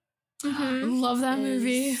Woman Love that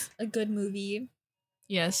movie. is a good movie.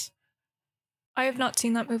 Yes. I have not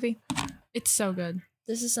seen that movie. It's so good.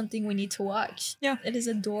 This is something we need to watch. Yeah. It is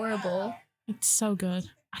adorable. It's so good.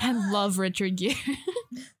 I love Richard Gere.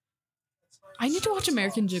 I need to watch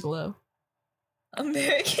American Gigolo.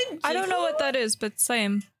 American I don't know Gigolo? what that is, but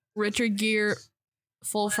same. Richard Gere,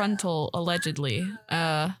 full frontal, allegedly.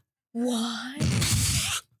 What?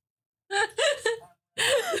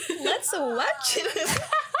 Let's watch it.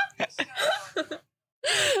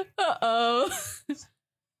 Uh-oh.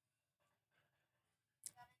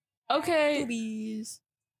 Okay. Boobies.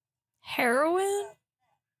 Heroin?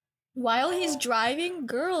 While he's driving,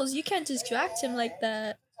 girls, you can't distract him like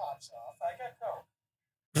that.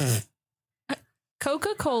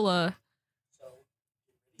 Coca-Cola.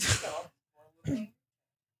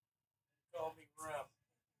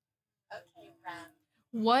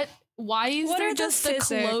 What? Why is What there are the just a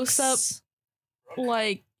physics? close-up,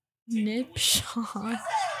 like, nip shot?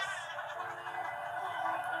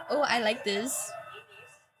 Oh, I like this.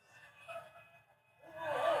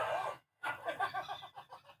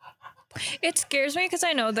 It scares me because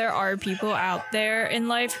I know there are people out there in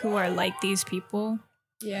life who are like these people.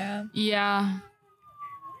 Yeah. Yeah.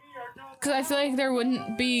 Because I feel like there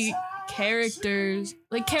wouldn't be characters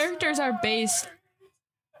are based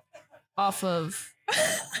off of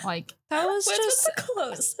like That was What's just with the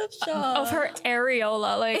close-up shot of her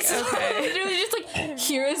areola. Like, okay. it was just like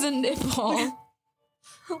here is a nipple.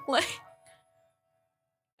 Like,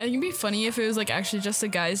 it can be funny if it was like actually just a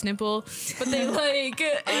guy's nipple, but they like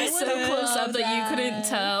it's so would close up love that you couldn't that.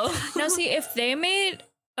 tell. Now, see, if they made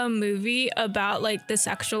a movie about like the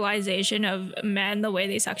sexualization of men, the way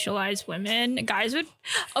they sexualize women, guys would.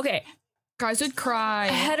 Okay, Guys would cry.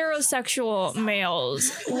 heterosexual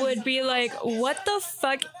males would be like, "What the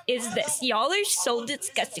fuck is this? Y'all are so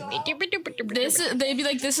disgusting." They'd be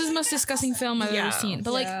like, this is the most disgusting film I've Yeah. ever seen.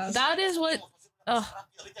 But like Yeah. that is what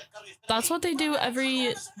that's what they do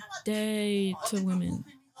every day to women.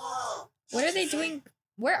 What are they doing?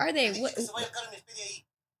 Where are they? What? I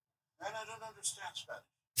don't understand Spanish.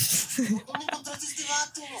 ¿Dónde encontraste este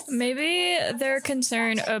vato? Maybe they're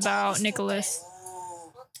concerned about Nicholas.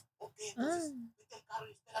 Ok, Ah. vete al carro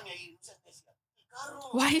y espérame ahí, no seas necia. El carro.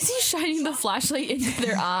 Why is he shining the flashlight into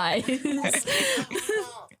their eyes?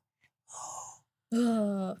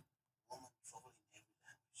 Ugh.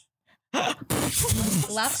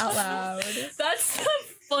 Laugh out loud. That's the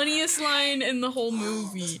funniest line in the whole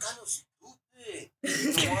movie.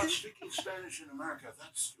 Stupid. Watch speaking Spanish in America.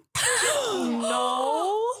 That's stupid.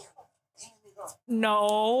 No,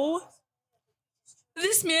 no.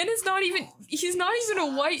 This man is not even he's not even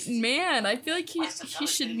a white man. I feel like he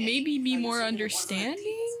should maybe be more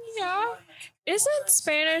understanding. Yeah. Isn't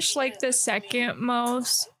Spanish like the second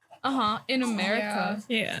most? In America.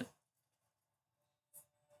 Yeah.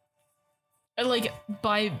 Like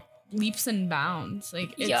by leaps and bounds.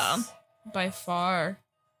 Like it's Yeah. by far.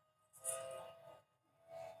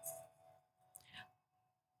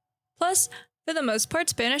 Plus, for the most part,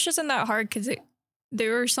 Spanish isn't that hard because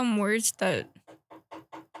there are some words that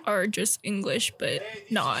are just English, but Hey,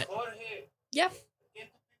 this not. is Jorge. Yeah. Came to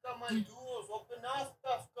pick up my tools. Open up,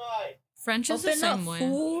 tough guy. French is the Open up, same way.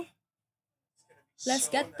 fool. Let's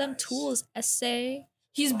get them tools, essay.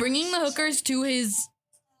 He's bringing the hookers to his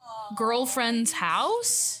girlfriend's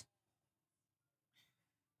house?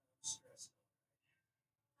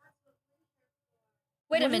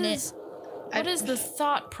 Wait a What minute. is- What is the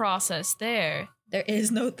thought process there? There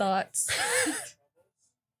is no thoughts.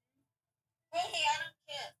 Hey, I don't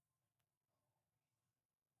care.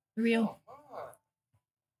 Real.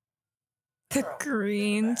 The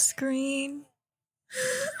green screen.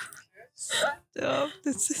 Stop.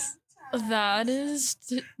 This is. That is.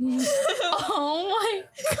 Oh my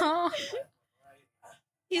god.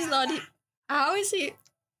 He's not. How is he?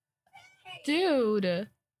 Dude.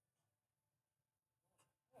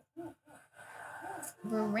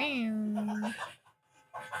 Brown.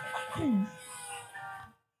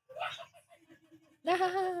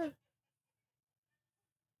 Ah.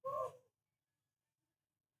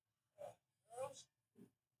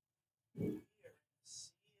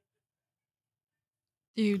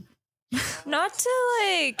 Dude. Not to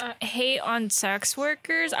like hate on sex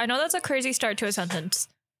workers. I know that's a crazy start to a sentence.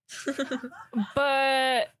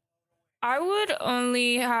 But I would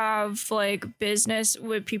only have like business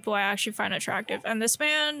with people I actually find attractive. And this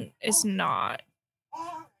man is not.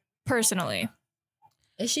 Personally.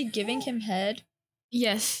 Is she giving him head?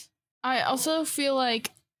 Yes. I also feel like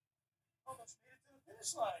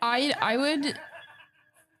I would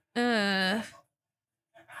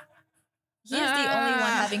He is the only one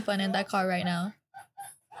having fun in that car right now.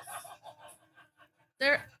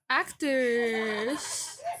 they're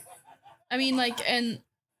actors. I mean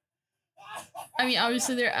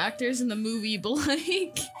obviously they're actors in the movie, but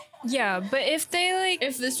like Yeah, but if they like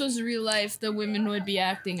if this was real life, the women would be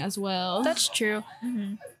acting as well. that's true.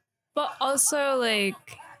 Mm-hmm. But also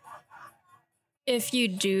like if you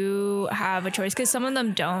do have a choice, because some of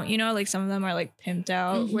them don't, you know, like some of them are like pimped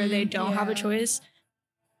out where they don't have a yeah. choice.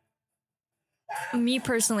 Me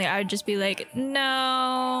personally, I would just be like,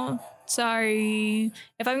 no, sorry.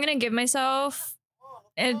 If I'm gonna give myself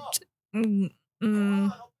it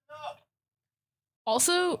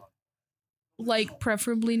Also, like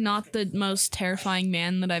preferably not the most terrifying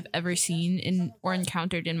man that I've ever seen in or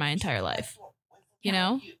encountered in my entire life. You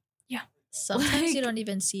know? Sometimes you Like- don't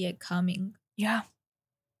even see it coming. yeah.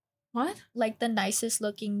 What? Like the nicest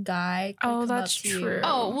looking guy. Could Oh, come that's up to you. true.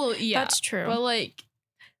 Oh, well, yeah. That's true. But like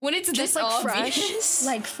when it's Just, this like, obvious.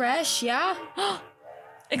 Like fresh, yeah.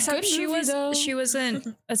 Except Good she movie, was though. she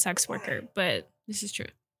wasn't a sex worker, but This is true.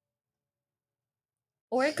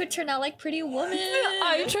 Or it could turn out like Pretty Woman.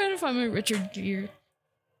 I'm trying to find my Richard Gere.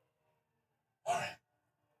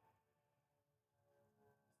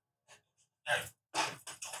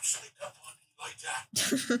 Don't sneak up on me like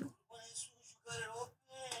that. Well, as soon as you got it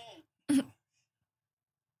open.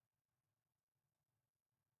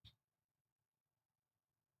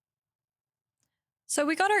 So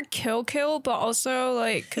we got our kill, but also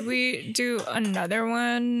like, could we do another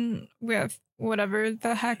one with whatever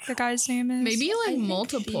the heck the guy's name is? Maybe I like think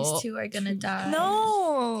multiple. These two are gonna die.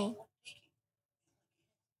 No.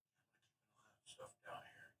 Stuff down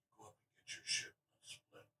here. Go up and get your shit.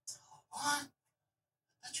 Split. What? I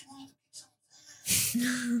thought you wanted to kick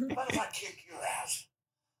something. What if I kick your ass?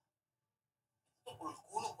 Por el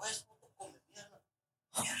culo, pues, no te come mierda.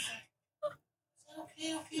 You say?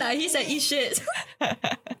 Okay. Nah, he said eat shit.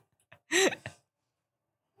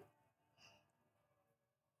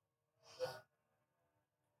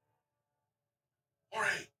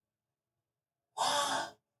 Hurry.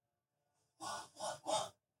 What?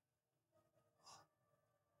 What?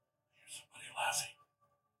 Here's somebody laughing.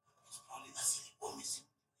 It's probably the city boy missing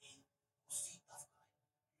the feet tough guy.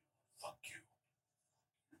 Fuck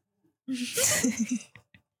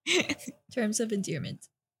you. Terms of endearment.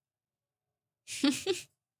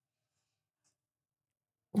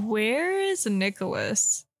 Where is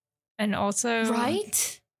Nicholas? And also,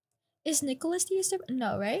 Right? Is Nicholas the Easter?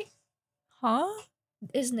 No, right? Huh?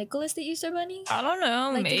 Is Nicholas the Easter Bunny? I don't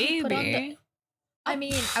know. Like, did he put on the- Maybe. I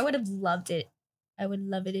mean, I would have loved it. I would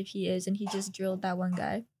love it if he is, and he just drilled that one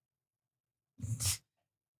guy.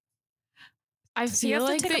 I Does he have feel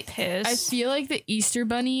to like take a the piss? I feel like the Easter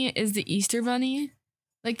bunny is the Easter bunny.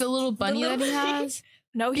 Like the little bunny little that he bunny. has.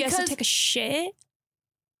 No, he has to because- take a shit.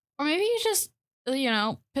 Or maybe he's just,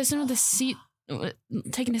 pissing with the seat,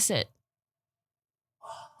 taking a sit.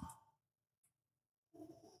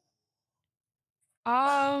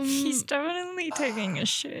 He's definitely taking a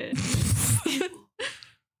shit.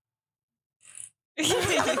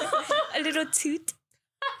 A little toot.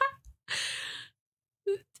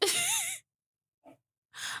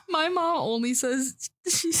 My mom only says,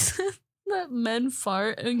 she said that men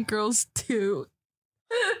fart and girls toot.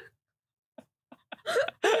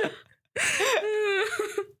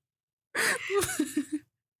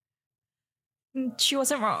 She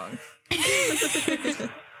wasn't wrong.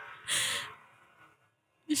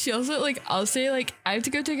 She also, I'll say, I have to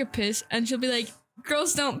go take a piss, and she'll be like,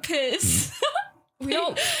 girls don't piss. We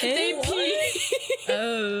don't They piss? pee.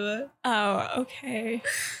 Oh. Oh, okay.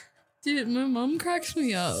 Dude, my mom cracks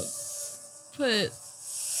me up. But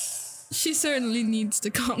she certainly needs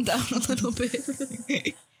to calm down a little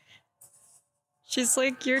bit. She's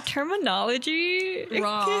like, your terminology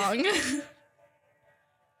Wrong.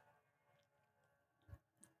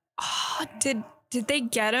 Oh, did they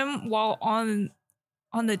get him while on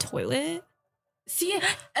the toilet? See,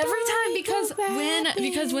 every time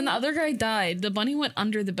because when the other guy died, the bunny went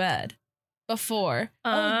under the bed before.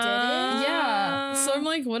 Oh, did it? Yeah. So I'm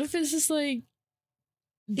like, what if it's just like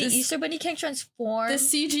The this- Easter Bunny can transform. the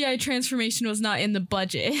CGI transformation was not in the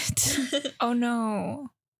budget? Oh no.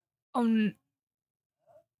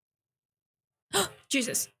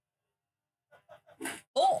 Jesus.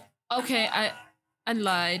 Oh. Okay, I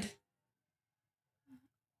lied.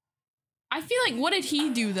 I feel like, what did he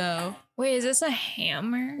do though? Wait, is this a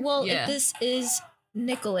hammer? Well, Yeah. if this is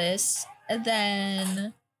Nicholas,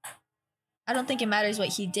 then I don't think it matters what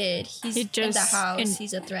he did. He's He in the just- house.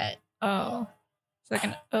 He's a threat. Oh. It's like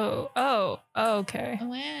an okay.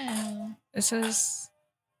 Wow. This is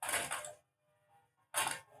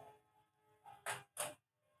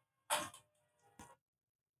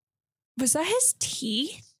Was that his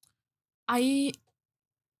teeth? I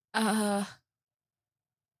I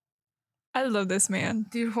love this man.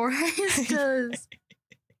 dude, Jorge is just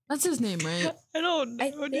that's his name, right? I don't know.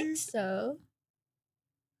 I think so.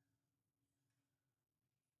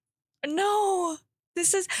 No.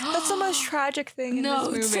 That's the most tragic thing in No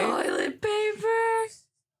this movie. toilet paper.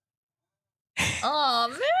 Oh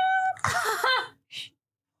man.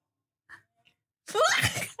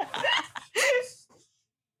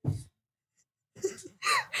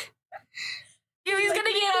 Ew, he's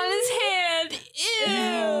gonna get on his hand.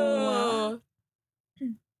 Ew.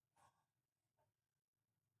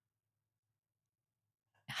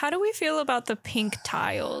 How do we feel about the pink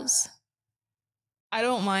tiles? I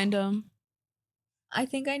don't mind him. I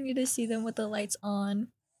think I need to see them with the lights on.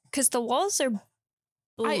 Because the walls are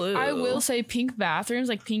blue. I will say pink bathrooms,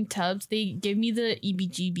 like pink tubs, they give me the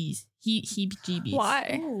EBGBs. Heebie-jeebies.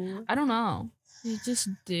 Why? Ooh. I don't know. They just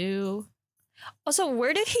do. Also,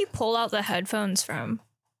 where did he pull out the headphones from?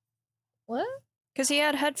 What? Because he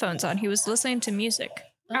had headphones on. He was listening to music.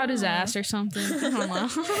 Out his Oh. ass or something. I don't know.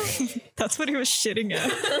 That's what he was shitting at.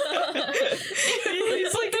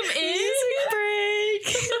 He's like,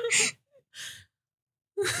 break.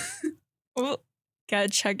 Oh, gotta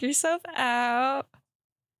check yourself out.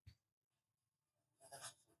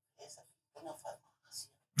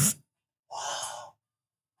 Wow.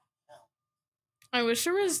 I wish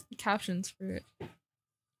there was captions for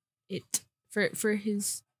it. For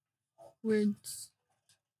his words.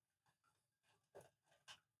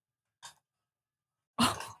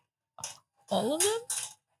 All of them?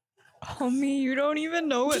 Homie, you don't even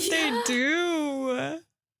know what they do.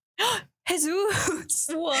 Jesus.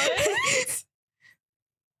 What?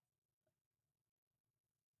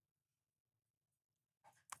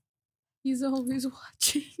 He's always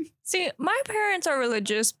watching. See, my parents are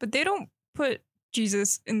religious, but they don't put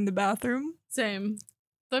Jesus in the bathroom. Same.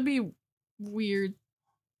 That'd be weird.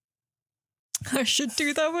 I should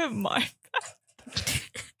do that with mine.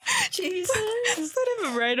 Jesus. Put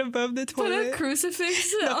him right above the Put a toilet.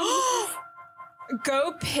 crucifix.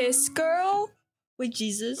 Go piss, girl. With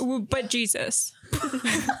Jesus. But Jesus.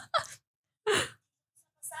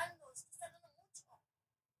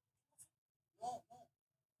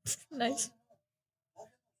 Nice.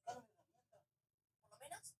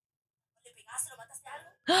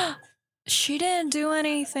 She didn't do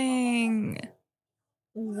anything.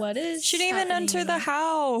 What is She didn't even enter the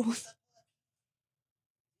happening? house.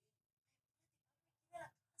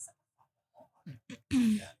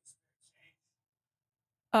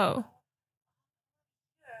 Oh.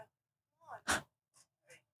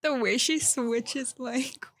 The way she switches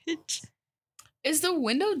language. Is the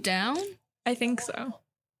window down? I think so.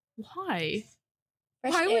 Why?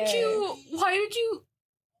 Fresh Why would air. you? Why would you?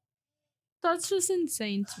 That's just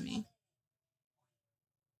insane to me.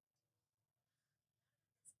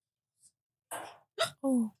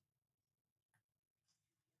 Oh.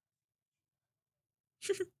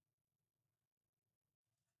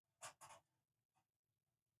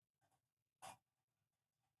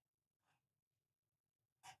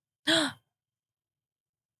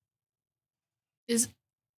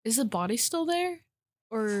 Is the body still there?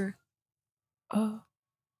 Or Oh.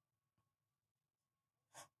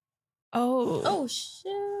 Oh. Oh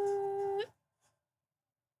shit.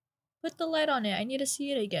 Put the light on it. I need to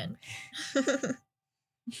see it again.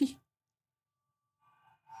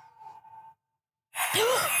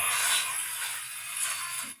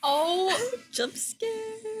 oh, Jump scare.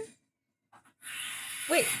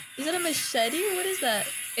 Wait, is it a machete? What is that?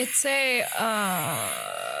 It's a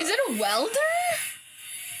is it a welder?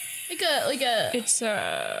 Like a. it's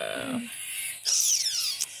a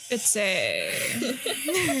it's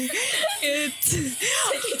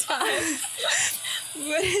Take time.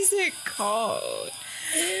 what is it called?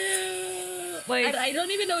 Like I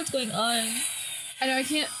don't even know what's going on. I know I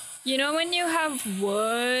can't. you know when you have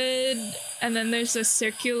wood and then there's a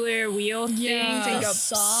circular wheel thing Yeah. and A go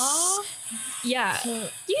saw? yeah. So-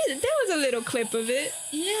 Yeah, there was a little clip of it.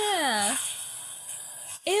 Yeah.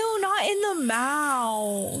 Ew, not in the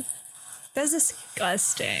mouth. That's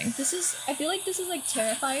disgusting. I feel like this is like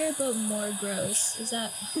Terrifier, but more gross. Is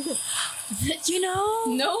that? You know?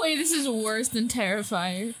 No way. This is worse than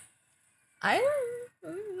Terrifier. I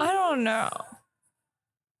don't know.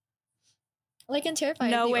 like in Terrifier.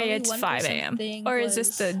 No the way only it's 1% 5 a.m. thing Or is this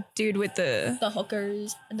was the dude with the... the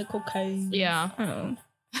hookers and the cocaine? Yeah. Oh.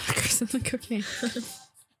 Hookers and cocaine.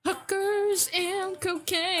 Hookers and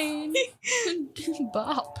cocaine.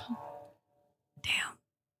 Bop. Damn.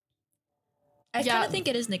 I Yeah. kind of think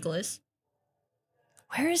it is Nicholas.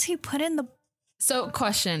 Where is he putting the... So,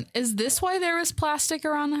 question: is this why there was plastic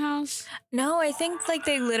around the house? No, I think like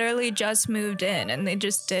they literally just moved in and they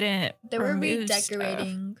just didn't They were remove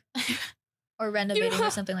redecorating or renovating Yeah. or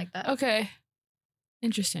something like that. Okay,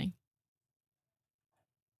 interesting.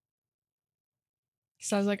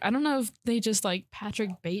 So I was like, I don't know if they just like Patrick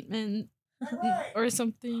Bateman or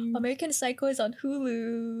something. American Psycho is on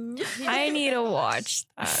Hulu. Stuff. I need to watch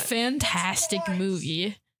that. Fantastic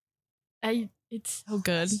movie. It's so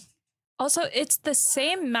good. Also, it's the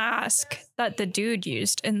same mask that the dude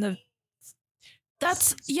used in the...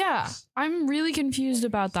 That's yeah. I'm really confused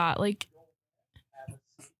about that. Like,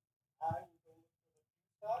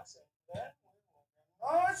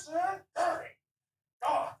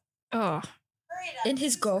 Oh. In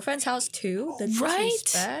his girlfriend's house too? The Right?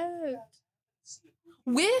 disrespect.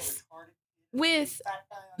 with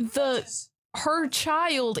the her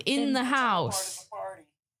child in the house.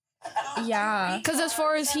 Yeah. Because as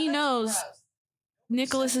far as he knows,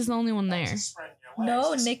 Nicholas is the only one there.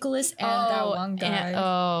 No, Nicholas and that one guy.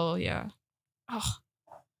 Oh yeah. Oh,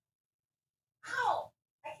 Ow!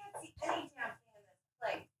 I can't see any damn thing in this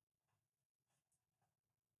place.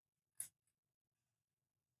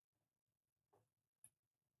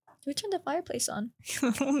 Who turned the fireplace on?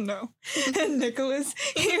 I don't know. And Nicholas,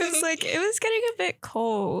 he was like, it was getting a bit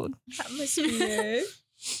cold. Atmosphere.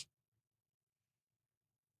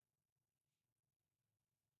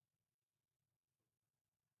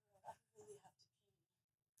 I really have to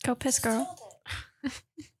Go piss, girl. Hold it.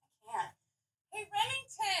 I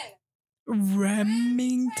can't. Hey,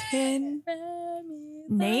 Remington! Remington.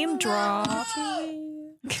 Name drop. I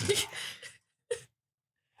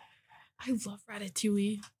love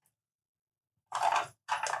Ratatouille.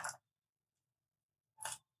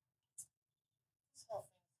 This whole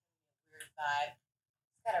thing's gonna be a weird vibe.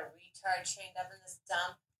 It's got a retard chained up in this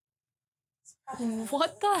dump. It's probably one of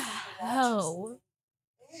What those the people who hell? watches.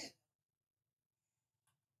 Ew.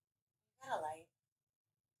 Got a light.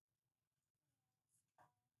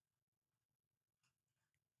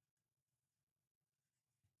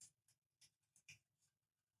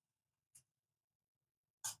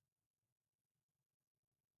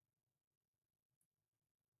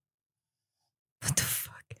 What the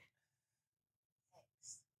fuck?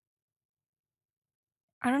 Thanks.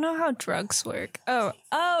 I don't know how drugs work. Oh,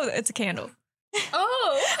 it's a candle.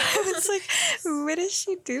 Oh, I was like, what is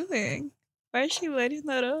she doing? Why is she lighting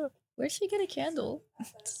that up? where'd she get a candle?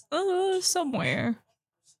 Somewhere.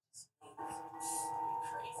 Crazy.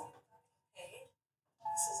 Hey,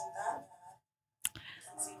 this isn't that bad.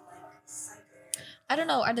 Doesn't seem like a psycho. I don't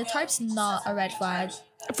know. Are the tarps not a red flag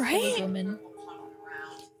for this Right? woman?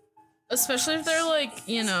 Especially if they're like,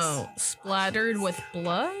 you know, splattered with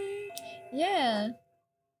blood. Yeah.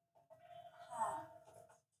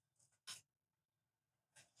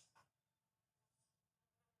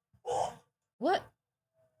 What?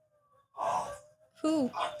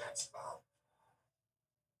 Who?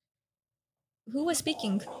 Who was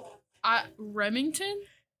speaking? Remington?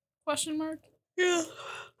 Question mark. Yeah.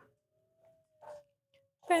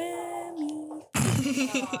 Remy.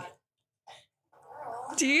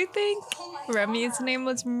 Do you think Remy's name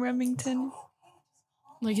was Remington?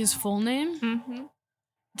 Like his full name? Mm-hmm.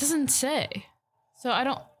 Doesn't say. So I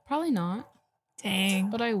don't. Probably not. Dang.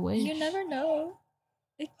 But I wish. You never know.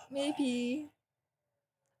 It maybe.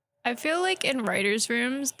 I feel like in writers'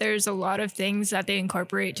 rooms, there's a lot of things that they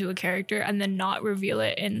incorporate to a character and then not reveal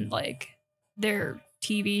it in like their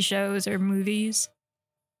TV shows or movies.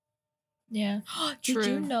 Yeah. Did True.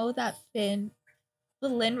 you know that Finn, the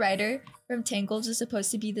Lynn writer from Tangled, is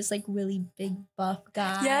supposed to be this like really big buff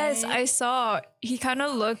guy? Yes, I saw. He kind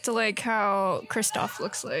of looked like how Kristoff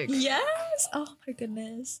looks like. Yes. Oh my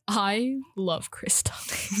goodness. I love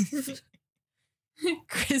Kristoff.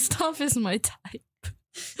 Kristoff is my type.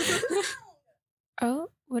 Oh,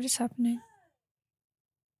 what is happening?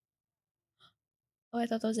 Oh, I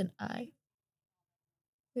thought that was an eye.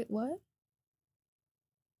 Wait, what?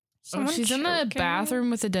 Oh, she's in the choking?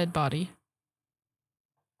 bathroom with a dead body.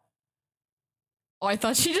 Oh, I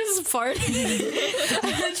thought she just farted.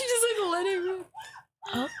 I thought she just like let it rip.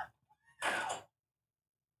 Oh.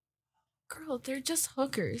 Girl, they're just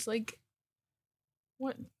hookers. Like,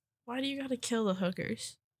 what? Why do you gotta kill the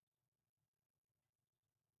hookers?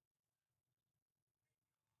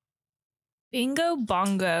 Bingo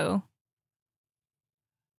bongo.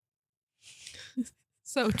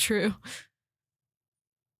 So true.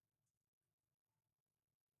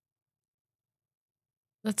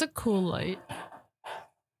 That's a cool light.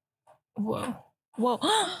 Whoa. Whoa.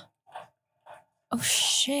 Oh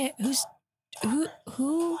shit.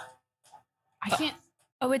 Who? I can't.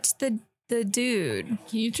 Oh, it's the dude.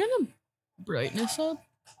 Can you turn the brightness up?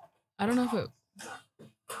 I don't know if it.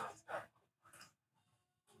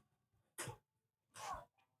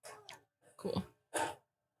 Cool.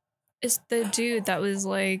 It's the dude that was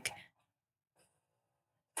like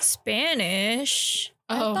Spanish.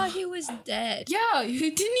 I Oh. thought he was dead. Yeah,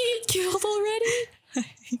 didn't he get killed already?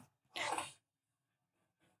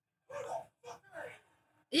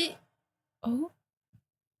 It- Oh.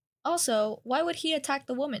 also, why would he attack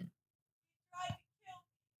the woman?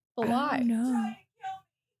 But why? No.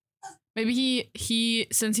 Maybe he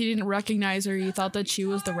since he didn't recognize her, he thought that she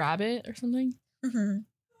was the rabbit or something. Mhm.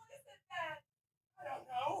 I don't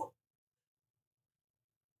know.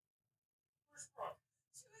 Where's Brooke?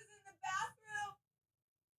 She was in the bathroom.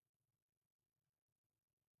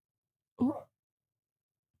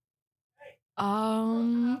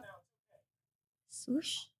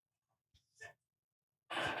 Swoosh.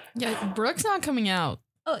 Yeah, Brooke's not coming out.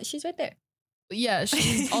 Oh, she's right there. Yeah,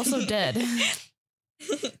 she's also dead.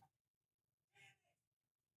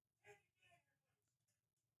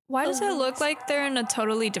 Why does it look like they're in a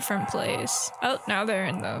totally different place? Oh, now they're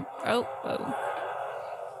in the. Oh.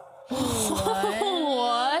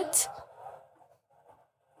 What?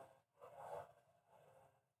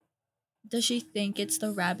 Does she think it's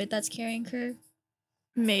the rabbit that's carrying her?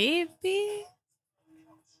 Maybe?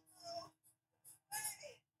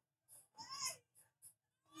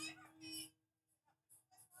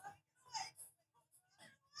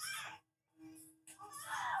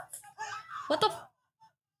 What the?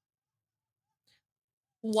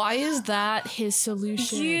 Why is that his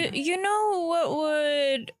solution? You know what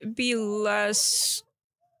would be less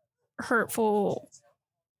hurtful?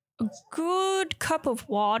 A good cup of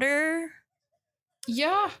water.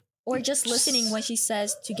 Yeah. Or just listening when she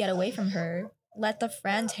says to get away from her. Let the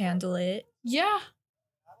friend handle it. Yeah.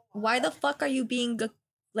 Why the fuck are you being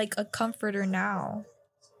a comforter now?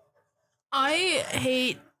 I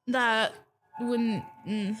hate that when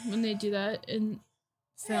they do that in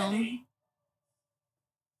film.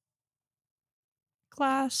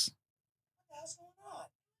 Glass. What the hell's going on?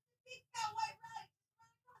 Big fat white rat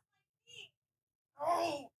running across my feet.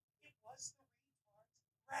 No, it was the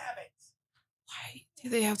retard's rabbit. Why do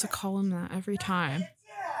they have to call him that every time?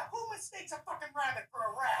 Yeah, who mistakes a fucking rabbit for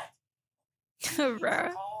a rat?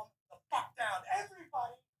 Rat. Calm the fuck down.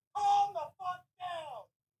 Everybody, calm the fuck down.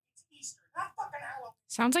 It's Easter, not fucking Halloween.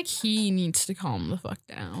 Sounds like he needs to calm the fuck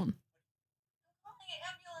down. Calling an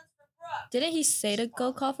ambulance for Brooke. Didn't he say to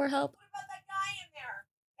go call for help? What about that guy in there?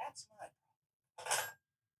 That's my problem.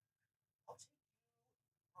 I'll take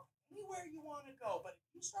you anywhere you want to go, but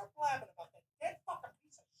if you start blabbing about that dead fucking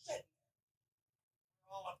piece of shit,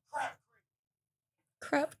 we're all up crap creek.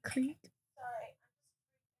 Crap Creek. Sorry, I'm just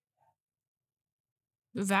freaking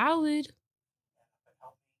out. Valid. But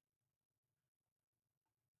help me.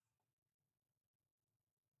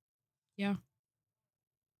 Yeah.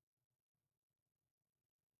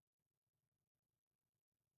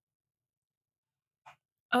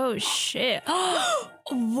 Oh shit.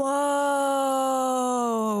 Whoa.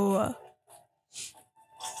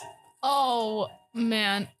 Oh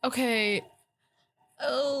man. Okay.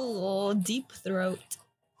 Oh, deep throat.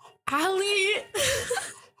 Ali.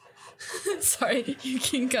 Sorry, you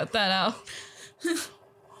can cut that out.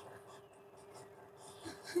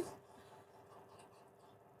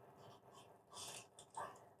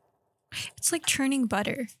 It's like churning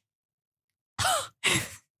butter.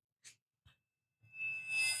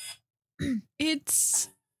 It's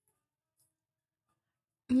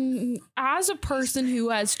as a person who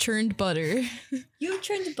has churned butter. You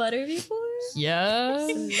churned butter before? Yeah.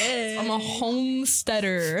 Yeah. I'm a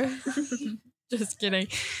homesteader. Just kidding.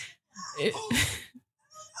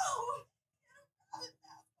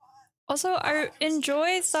 Also, I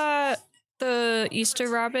enjoy that the Easter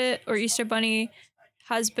rabbit or Easter bunny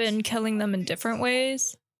has been killing them in different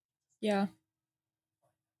ways. Yeah.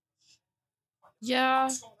 Yeah.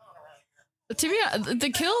 To be honest, the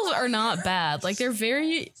kills are not bad. Like, they're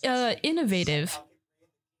very innovative.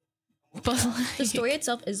 But like, The story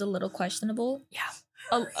itself is a little questionable.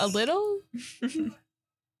 a little?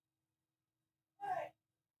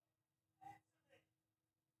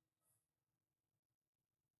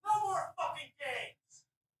 No more fucking games.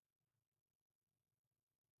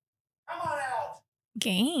 Come on out.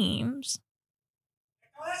 Games.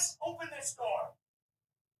 Nicholas, open this door.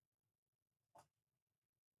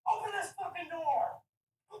 Open this fucking door.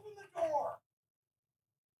 Open the door.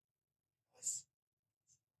 Nicholas,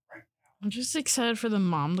 right now. I'm just excited for the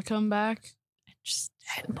mom to come back. Just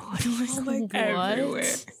Oh my like God. everywhere.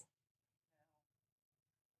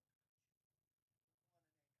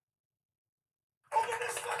 Open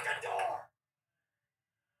this fucking door.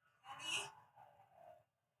 Andy?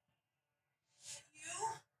 You?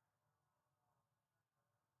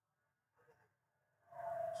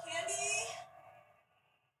 Candy?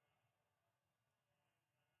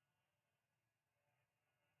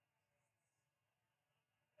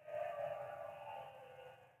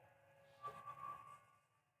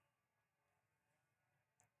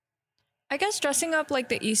 I guess dressing up like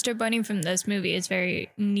the Easter bunny from this movie is very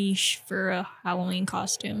niche for a Halloween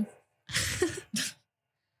costume.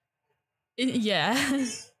 Yeah.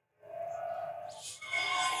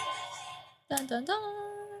 Dun dun dun.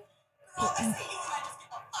 Girl, I say you and I just get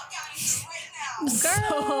the fuck out of here right now.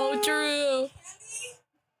 So true. Candy?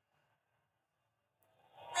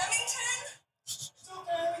 Remington? It's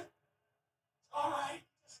okay. All right.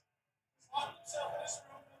 Just lock himself in his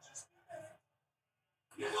room and just be there.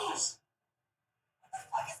 Nicholas. What the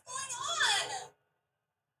fuck is going on?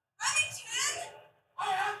 Remington? I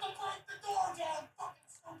have to break the door down, fucking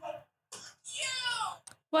stupid. You!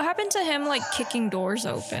 What happened to him like kicking doors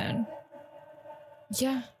open?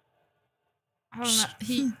 Yeah. I don't know.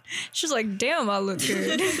 He She's like, damn, I look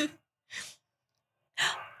good.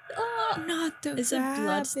 Oh, Not the is it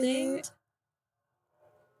bloodstained?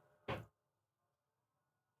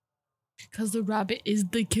 because the rabbit is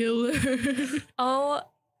the killer. Oh.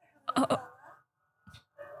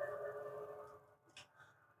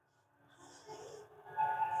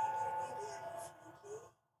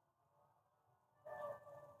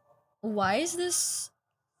 Why is this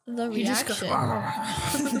The He just reaction.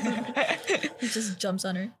 goes, He just jumps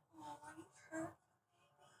on her.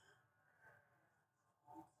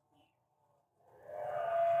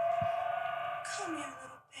 Come here,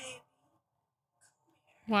 little baby.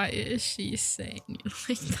 why is she saying it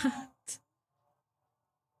like that?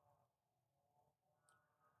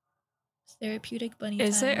 Therapeutic bunny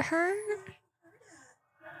Is time. it her?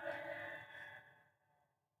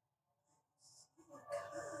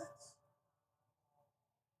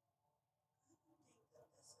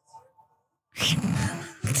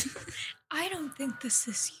 I don't think this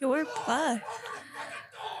is your blood.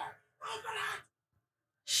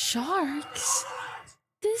 Sharks?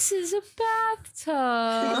 This is a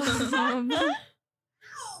bathtub.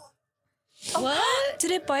 What?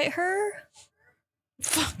 Did it bite her?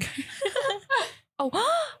 Fuck. Oh,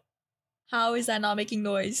 How is that not making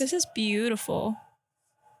noise? this is beautiful.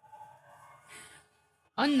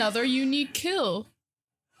 Another unique kill.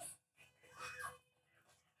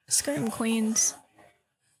 Scream Queens.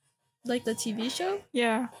 Like the TV show?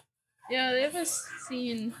 Yeah. Yeah, they have a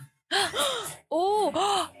scene.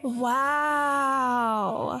 Oh,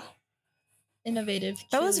 wow. Innovative.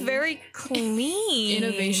 That was killing. very clean.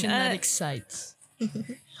 Innovation that excites.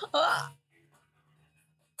 Ah!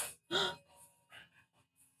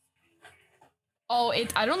 Oh,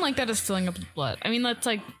 I don't like that it's filling up with blood. I mean, that's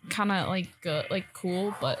like kind of like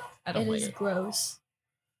cool, but I don't It like is it. gross.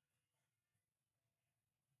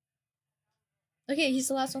 Okay, he's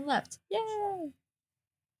the last one left. Yay!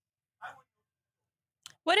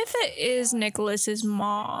 What if it is Nicholas's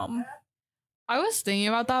mom? I was thinking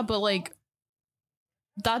about that, but like,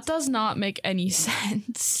 that does not make any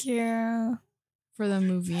sense Yeah. for the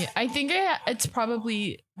movie. I think it's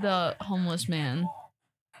probably the homeless man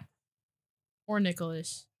or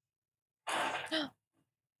Nicholas.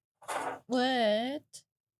 What?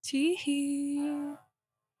 Teehee.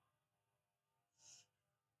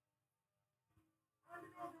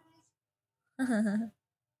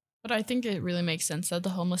 But I think it really makes sense that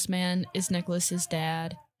the homeless man is Nicholas's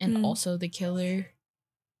dad and Mm. also the killer.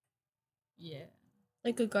 Yeah.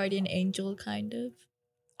 Like a guardian angel, kind of.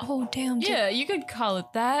 Oh, damn. Yeah, you could call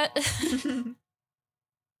it that.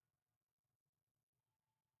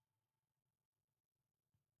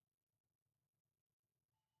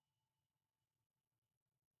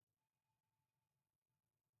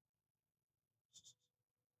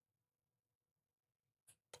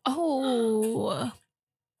 Oh.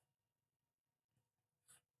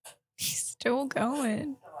 He's still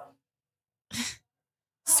going.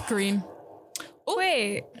 Scream. Oh,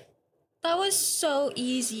 wait. That was so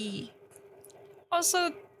easy.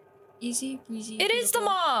 Also, Easy breezy. it is the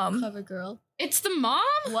beautiful mom. Cover girl. It's the mom?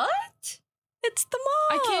 What? It's the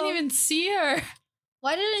mom. I can't even see her.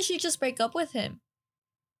 Why didn't she just break up with him?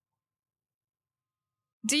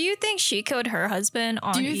 Do you think she killed her husband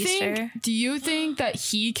on Easter? Do you think that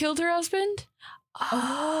he killed her husband?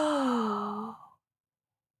 Oh.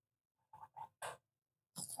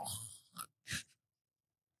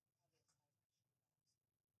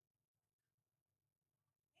 Nicholas,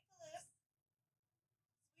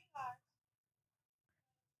 sweetheart.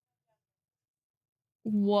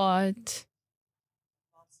 What?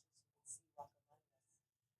 Monsters you can see walk among us.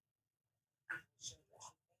 Show their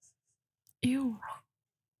true faces. Ew.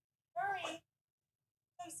 Hurry!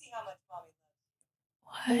 Come see how much mommy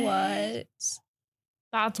loves you. What?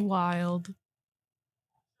 That's wild.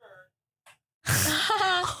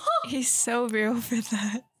 Sure. He's so real for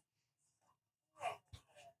that.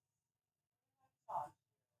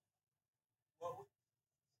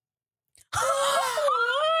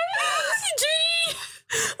 Gee!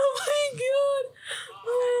 Oh my god!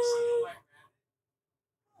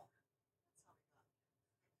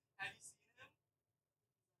 Have you seen him?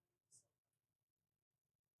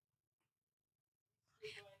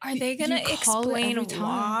 Are they gonna You call it explain every time.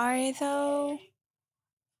 why though?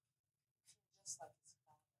 Just like his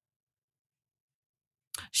father.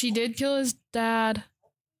 She did kill his dad.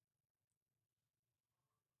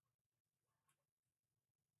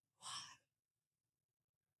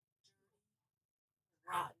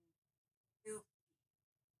 Rotten. Filthy.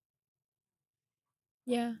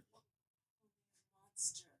 Yeah.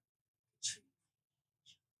 Monster. Treat me like an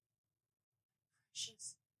angel.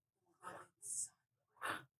 Precious and loving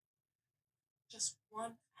son. Just 1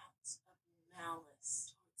 ounce of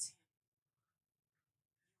malice towards him.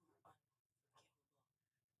 You are unforgivable.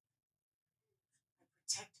 I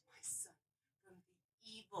protect my son from the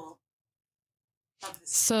evil of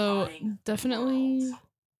this So rotting definitely world.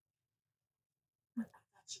 I thought you were a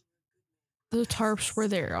good man. the tarps were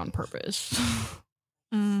there on purpose.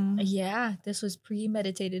 Mm. Yeah, this was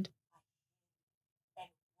premeditated. And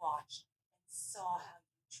watched and saw how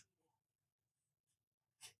you treated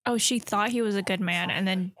Oh, she thought he was a good man, and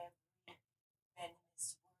then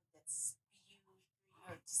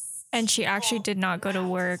she actually did not go to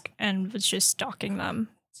work and was just stalking them.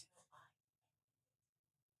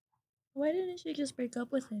 Why didn't she just break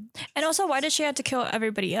up with him? And also, why did she have to kill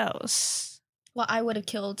everybody else? Well, I would have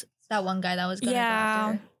killed that one guy that was gonna go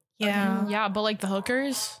after her. Yeah. Yeah, but like the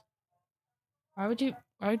hookers. Why would you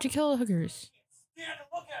kill the hookers? Stand and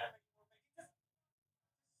look at him.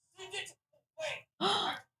 You get to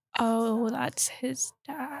wait. Oh, that's his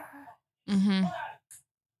dad. Mm-hmm.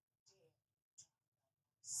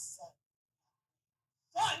 Son.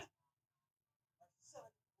 My son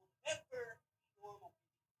will never be normal.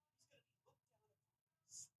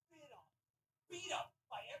 He's gonna be looked down, spit on, beat up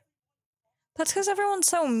by everyone. That's because everyone's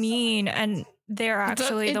so mean, and they're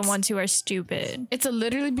actually the it's- ones who are stupid. It's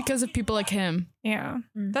literally because of people like him. Yeah.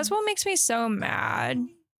 Mhm. That's what makes me so mad.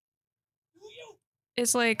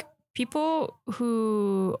 Is like people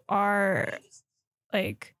who are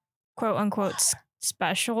like quote unquote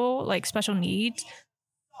special, like special needs,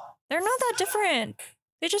 they're not that different.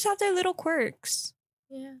 They just have their little quirks.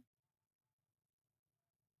 Yeah.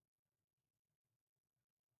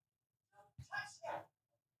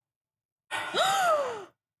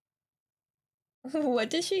 What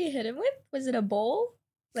did she hit him with? Was it a bowl?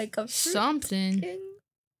 Like a fruit Something. king?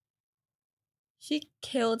 She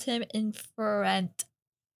killed him in front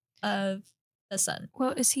of the sun.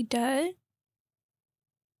 Well, is he dead?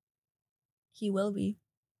 He will be.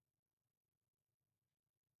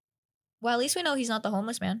 Well, at least we know he's not the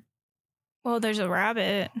homeless man. Well, there's a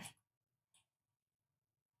rabbit.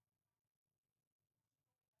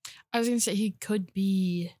 I was gonna say he could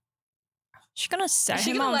be. She's gonna set Is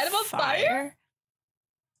she him gonna on light him on fire?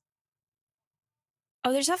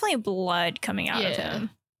 Oh, there's definitely blood coming out of Yeah. him.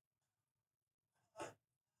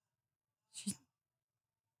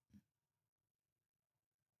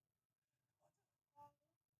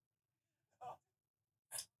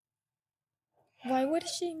 Why would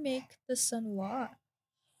she make the sun walk?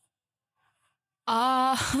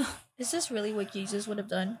 Ah. Is this really what Jesus would have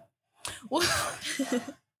done?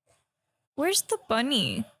 Where's the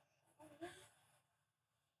bunny?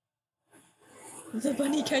 The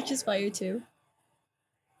bunny catches fire too.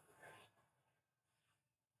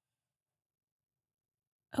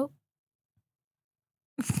 Oh.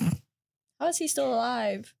 How is he still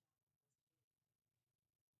alive?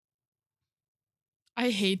 I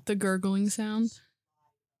hate the gurgling sound.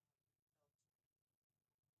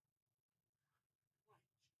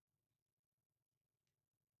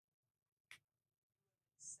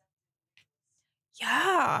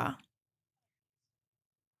 Yeah.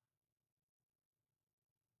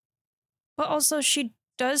 But also, she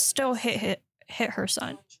does still hit her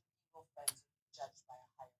son.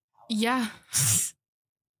 Yeah.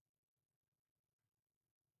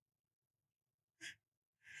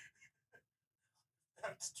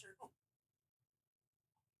 That's true.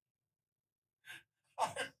 I'm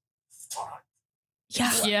fucked.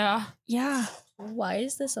 Yeah. Yeah. Yeah. Why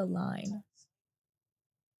is this a line?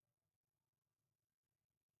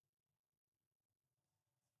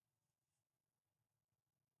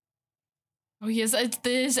 Oh, yes.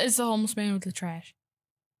 It's the homeless man with the trash.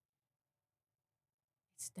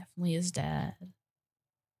 It's definitely his dad.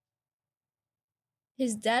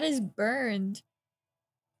 His dad is burned.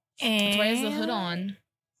 That's why he has the hood And- on.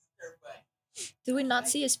 Do we not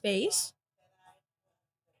see his face?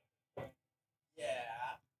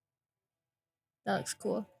 Yeah. That looks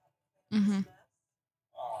cool. Mm-hmm.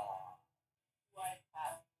 Aw.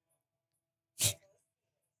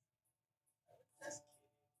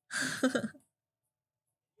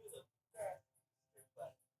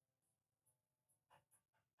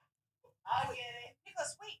 I get it.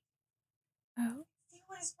 Nicholas, wait. Oh. See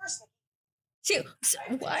who it is first. Shoot.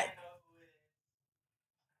 What?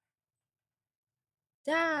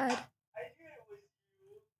 Dad. I knew it was you.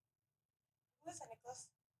 Who is that, Nicholas?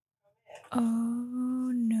 Come in.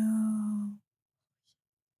 Oh no.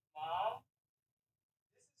 Mom,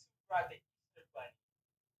 this is who brought the Easter bunny.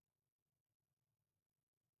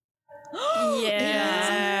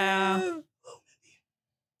 Yeah. Hello,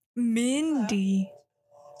 Mindy.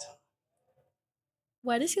 Long time.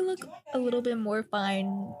 Why does he look a little bit more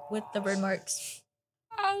fine with the burn marks?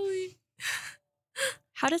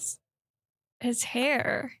 How does his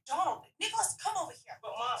hair? Donald, Nicholas, come over here.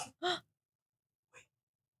 But Mom. Wait.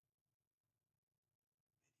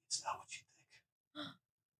 It's not what you think. I'm a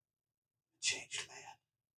changed man.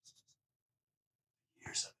 For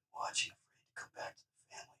years I've been watching, afraid to come back to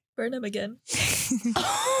the family. Burn him again.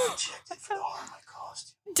 I checked it for the harm I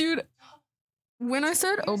caused you. Dude, When I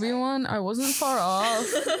said Obi-Wan, I wasn't far off.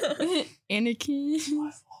 Anakin.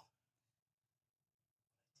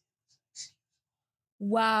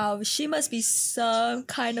 Wow, she must be some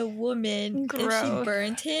kind of woman if she Gross.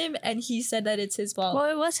 burned him and he said that it's his fault. Well,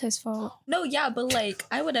 it was his fault. No, yeah, but like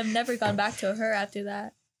I would have never gone back to her after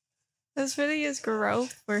that. This really is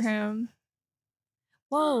growth for him.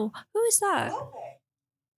 Whoa, who is that?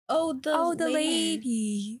 Oh, the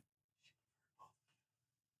lady.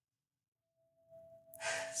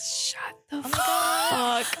 Shut the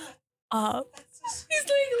fuck up. He's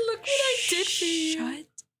like, look what I did for you. Shut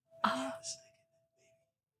up.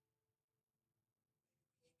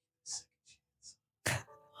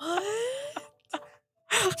 What?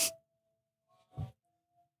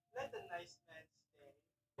 Let the nice man stay.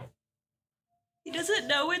 He doesn't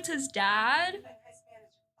know it's his dad. The nice man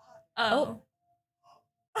is your father. Oh.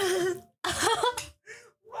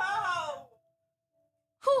 Wow!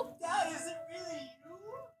 Dad, is it really you?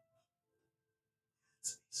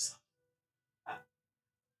 It's me, son. I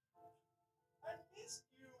missed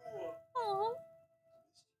you. Aw.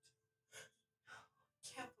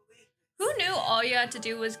 Can't believe it. Who knew all you had to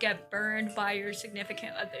do was get burned by your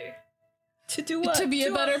significant other? To do what? To be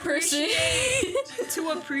a better person. To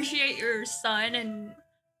appreciate your son and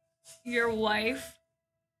your wife.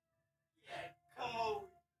 Come over.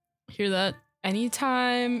 Hear that?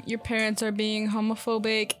 Anytime your parents are being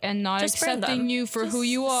homophobic and not Just burn accepting them. you for Just who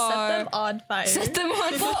you Set are, them on fire. set them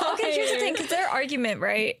on Well, fire. okay, here's the thing, because their argument,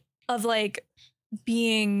 right, of like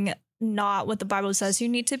being not what the Bible says you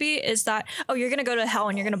need to be is that, oh, you're gonna go to hell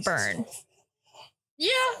and you're gonna burn.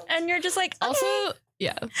 Yeah. And you're just like, Also, okay.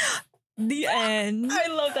 yeah. The end. I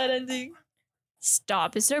love that ending.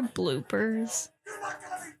 Stop. Is there bloopers? You're not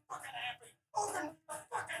gonna be fucking happy. Open the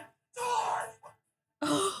fucking door.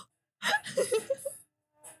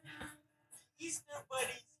 Easter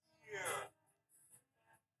Bunny's here.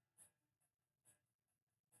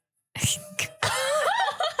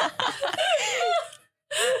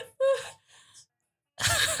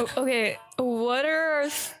 Okay, what are our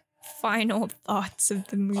final thoughts of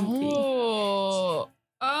the movie? Oh.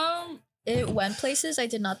 It went places I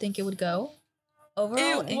did not think it would go.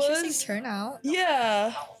 Overall, It interesting was- turnout.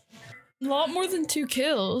 Yeah. A lot more than 2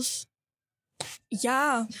 kills.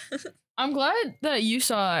 Yeah. I'm glad that you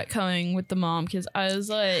saw it coming with the mom because I was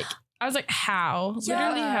like, how?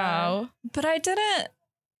 Literally, Yeah. how? But I didn't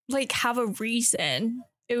like have a reason.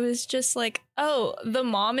 It was just like, oh, the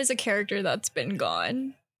mom is a character that's been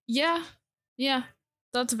gone. Yeah. Yeah.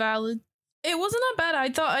 That's valid. It wasn't that bad. I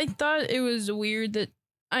thought it was weird that,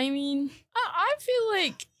 I mean, I feel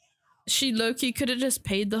like she low-key could have just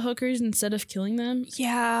paid the hookers instead of killing them.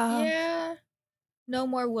 Yeah. Yeah. No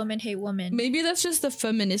more women hate women. Maybe that's just the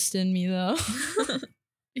feminist in me, though.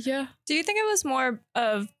 Yeah. Do you think it was more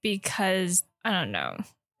of because, I don't know.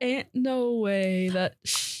 Ain't no way that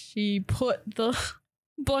she put the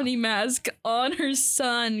bunny mask on her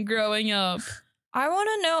son growing up. I want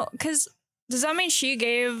to know, because does that mean she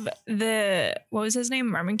gave what was his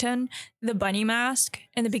name, Remington, the bunny mask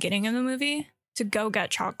in the beginning of the movie to go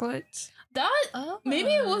get chocolates? That Oh.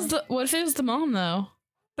 maybe it was the. What if it was the mom though?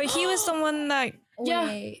 But he was the one that, Yeah.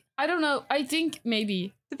 Wait. I don't know. I think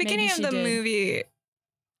maybe the beginning Maybe of she the did. movie.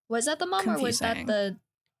 Was that the mom or was that Confusing. the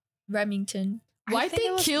Remington? I Why'd think it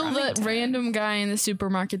they was kill that Remington. random guy in the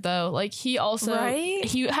supermarket though? Like he also Right?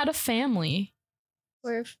 he had a family.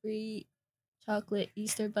 For a free chocolate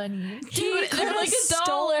Easter bunny. Dude, they're could've like $1.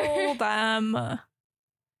 stole them.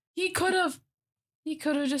 He could have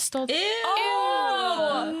just stole. Ew.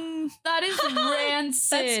 Ew! That is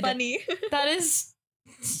rancid. That's funny. That is.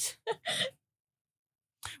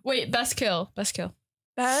 Wait, best kill. Best kill.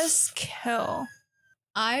 Best kill.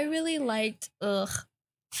 I really liked Yeah.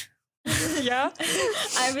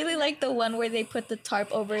 I really liked the one where they put the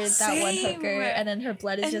tarp over that one Same. hooker and then her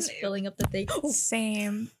blood is And just filling up the thing.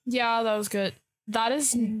 Same. Yeah, that was good. That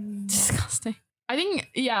is disgusting. I think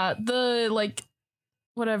the like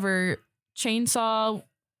whatever chainsaw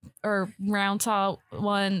or round saw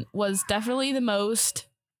one was definitely the most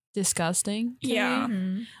disgusting. to Yeah. me.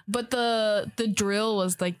 Mhm. But the drill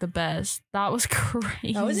was like the best. That was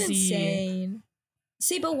crazy. That was insane.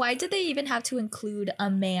 See, but why did they even have to include a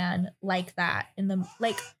man like that in the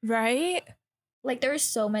Right? like there were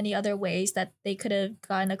so many other ways that they could have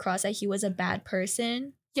gotten across that he was a bad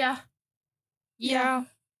person. Yeah. Yeah.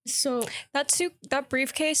 So That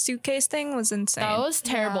briefcase suitcase thing was insane. That was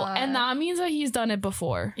terrible. Yeah. And that means that he's done it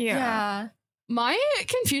before. yeah. My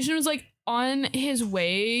confusion was like on his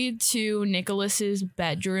way to Nicholas's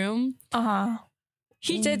bedroom. Uh-huh.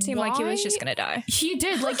 He did seem like he was just Why? gonna die. He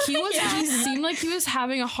did. Like he was Yeah. he seemed like he was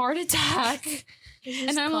having a heart attack. There's just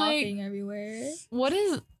And I'm like, coughing everywhere. what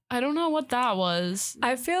is? I don't know what that was.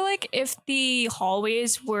 I feel like if the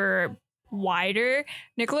hallways were wider,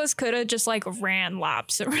 Nicholas could have just like ran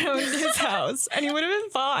laps around his house and he would have been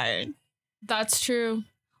fine. That's true.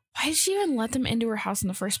 Why did she even let them into her house in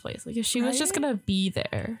the first place? Like, if she was just Right? gonna be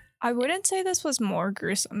there. I wouldn't say this was more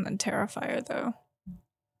gruesome than Terrifier though.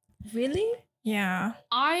 Really? Yeah.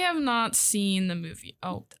 I have not seen the movie.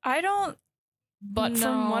 Oh, I don't but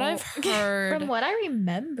from what No. I've heard, From what I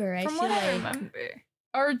remember, I from feel what I like remember.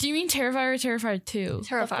 or do you mean Terrifier or Terrifier 2? the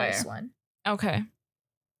Terrifier. first one. Okay.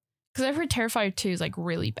 Because I've heard Terrifier 2 is like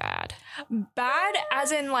really bad. Bad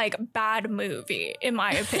as in like bad movie, in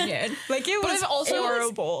my opinion. Like it But was I've also-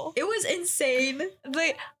 horrible. It was insane.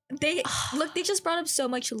 Like They just brought up so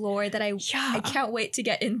much lore that I yeah. can't wait to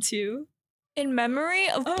get into. In memory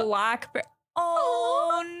of Oh. Blackberry.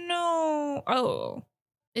 Oh no. Oh.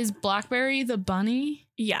 Is Blackberry the bunny?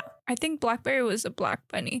 Yeah. I think Blackberry was a black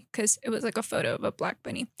bunny because it was like a photo of a black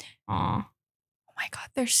bunny. Aw. Oh my god,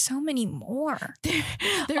 there's so many more. There's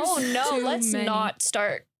oh no, too let's many. not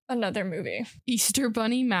start another movie. Easter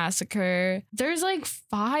Bunny Massacre. There's like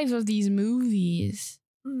 5 of these movies.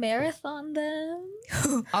 Marathon them.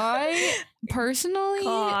 I personally,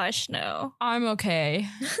 Gosh, no. I'm okay.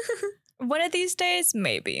 One of these days,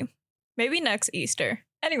 maybe. Maybe next Easter.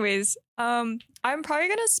 Anyways, I'm probably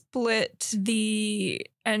gonna split the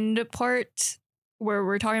end part where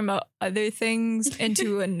we're talking about other things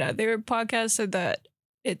into another podcast so that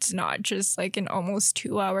it's not just like an almost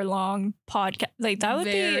 2-hour long podcast. Like that would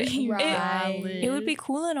Very be Right. it would be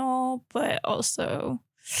cool and all, but also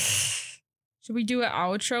Should we do an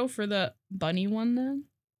outro for the bunny one then?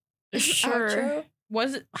 sure. Outro?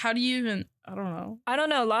 Was it? How do you even? I don't know. I don't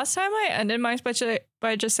know. Last time I ended my speech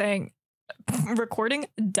by just saying recording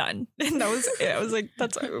done. And that was it. I was like,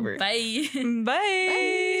 that's over. Bye.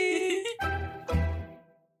 Bye.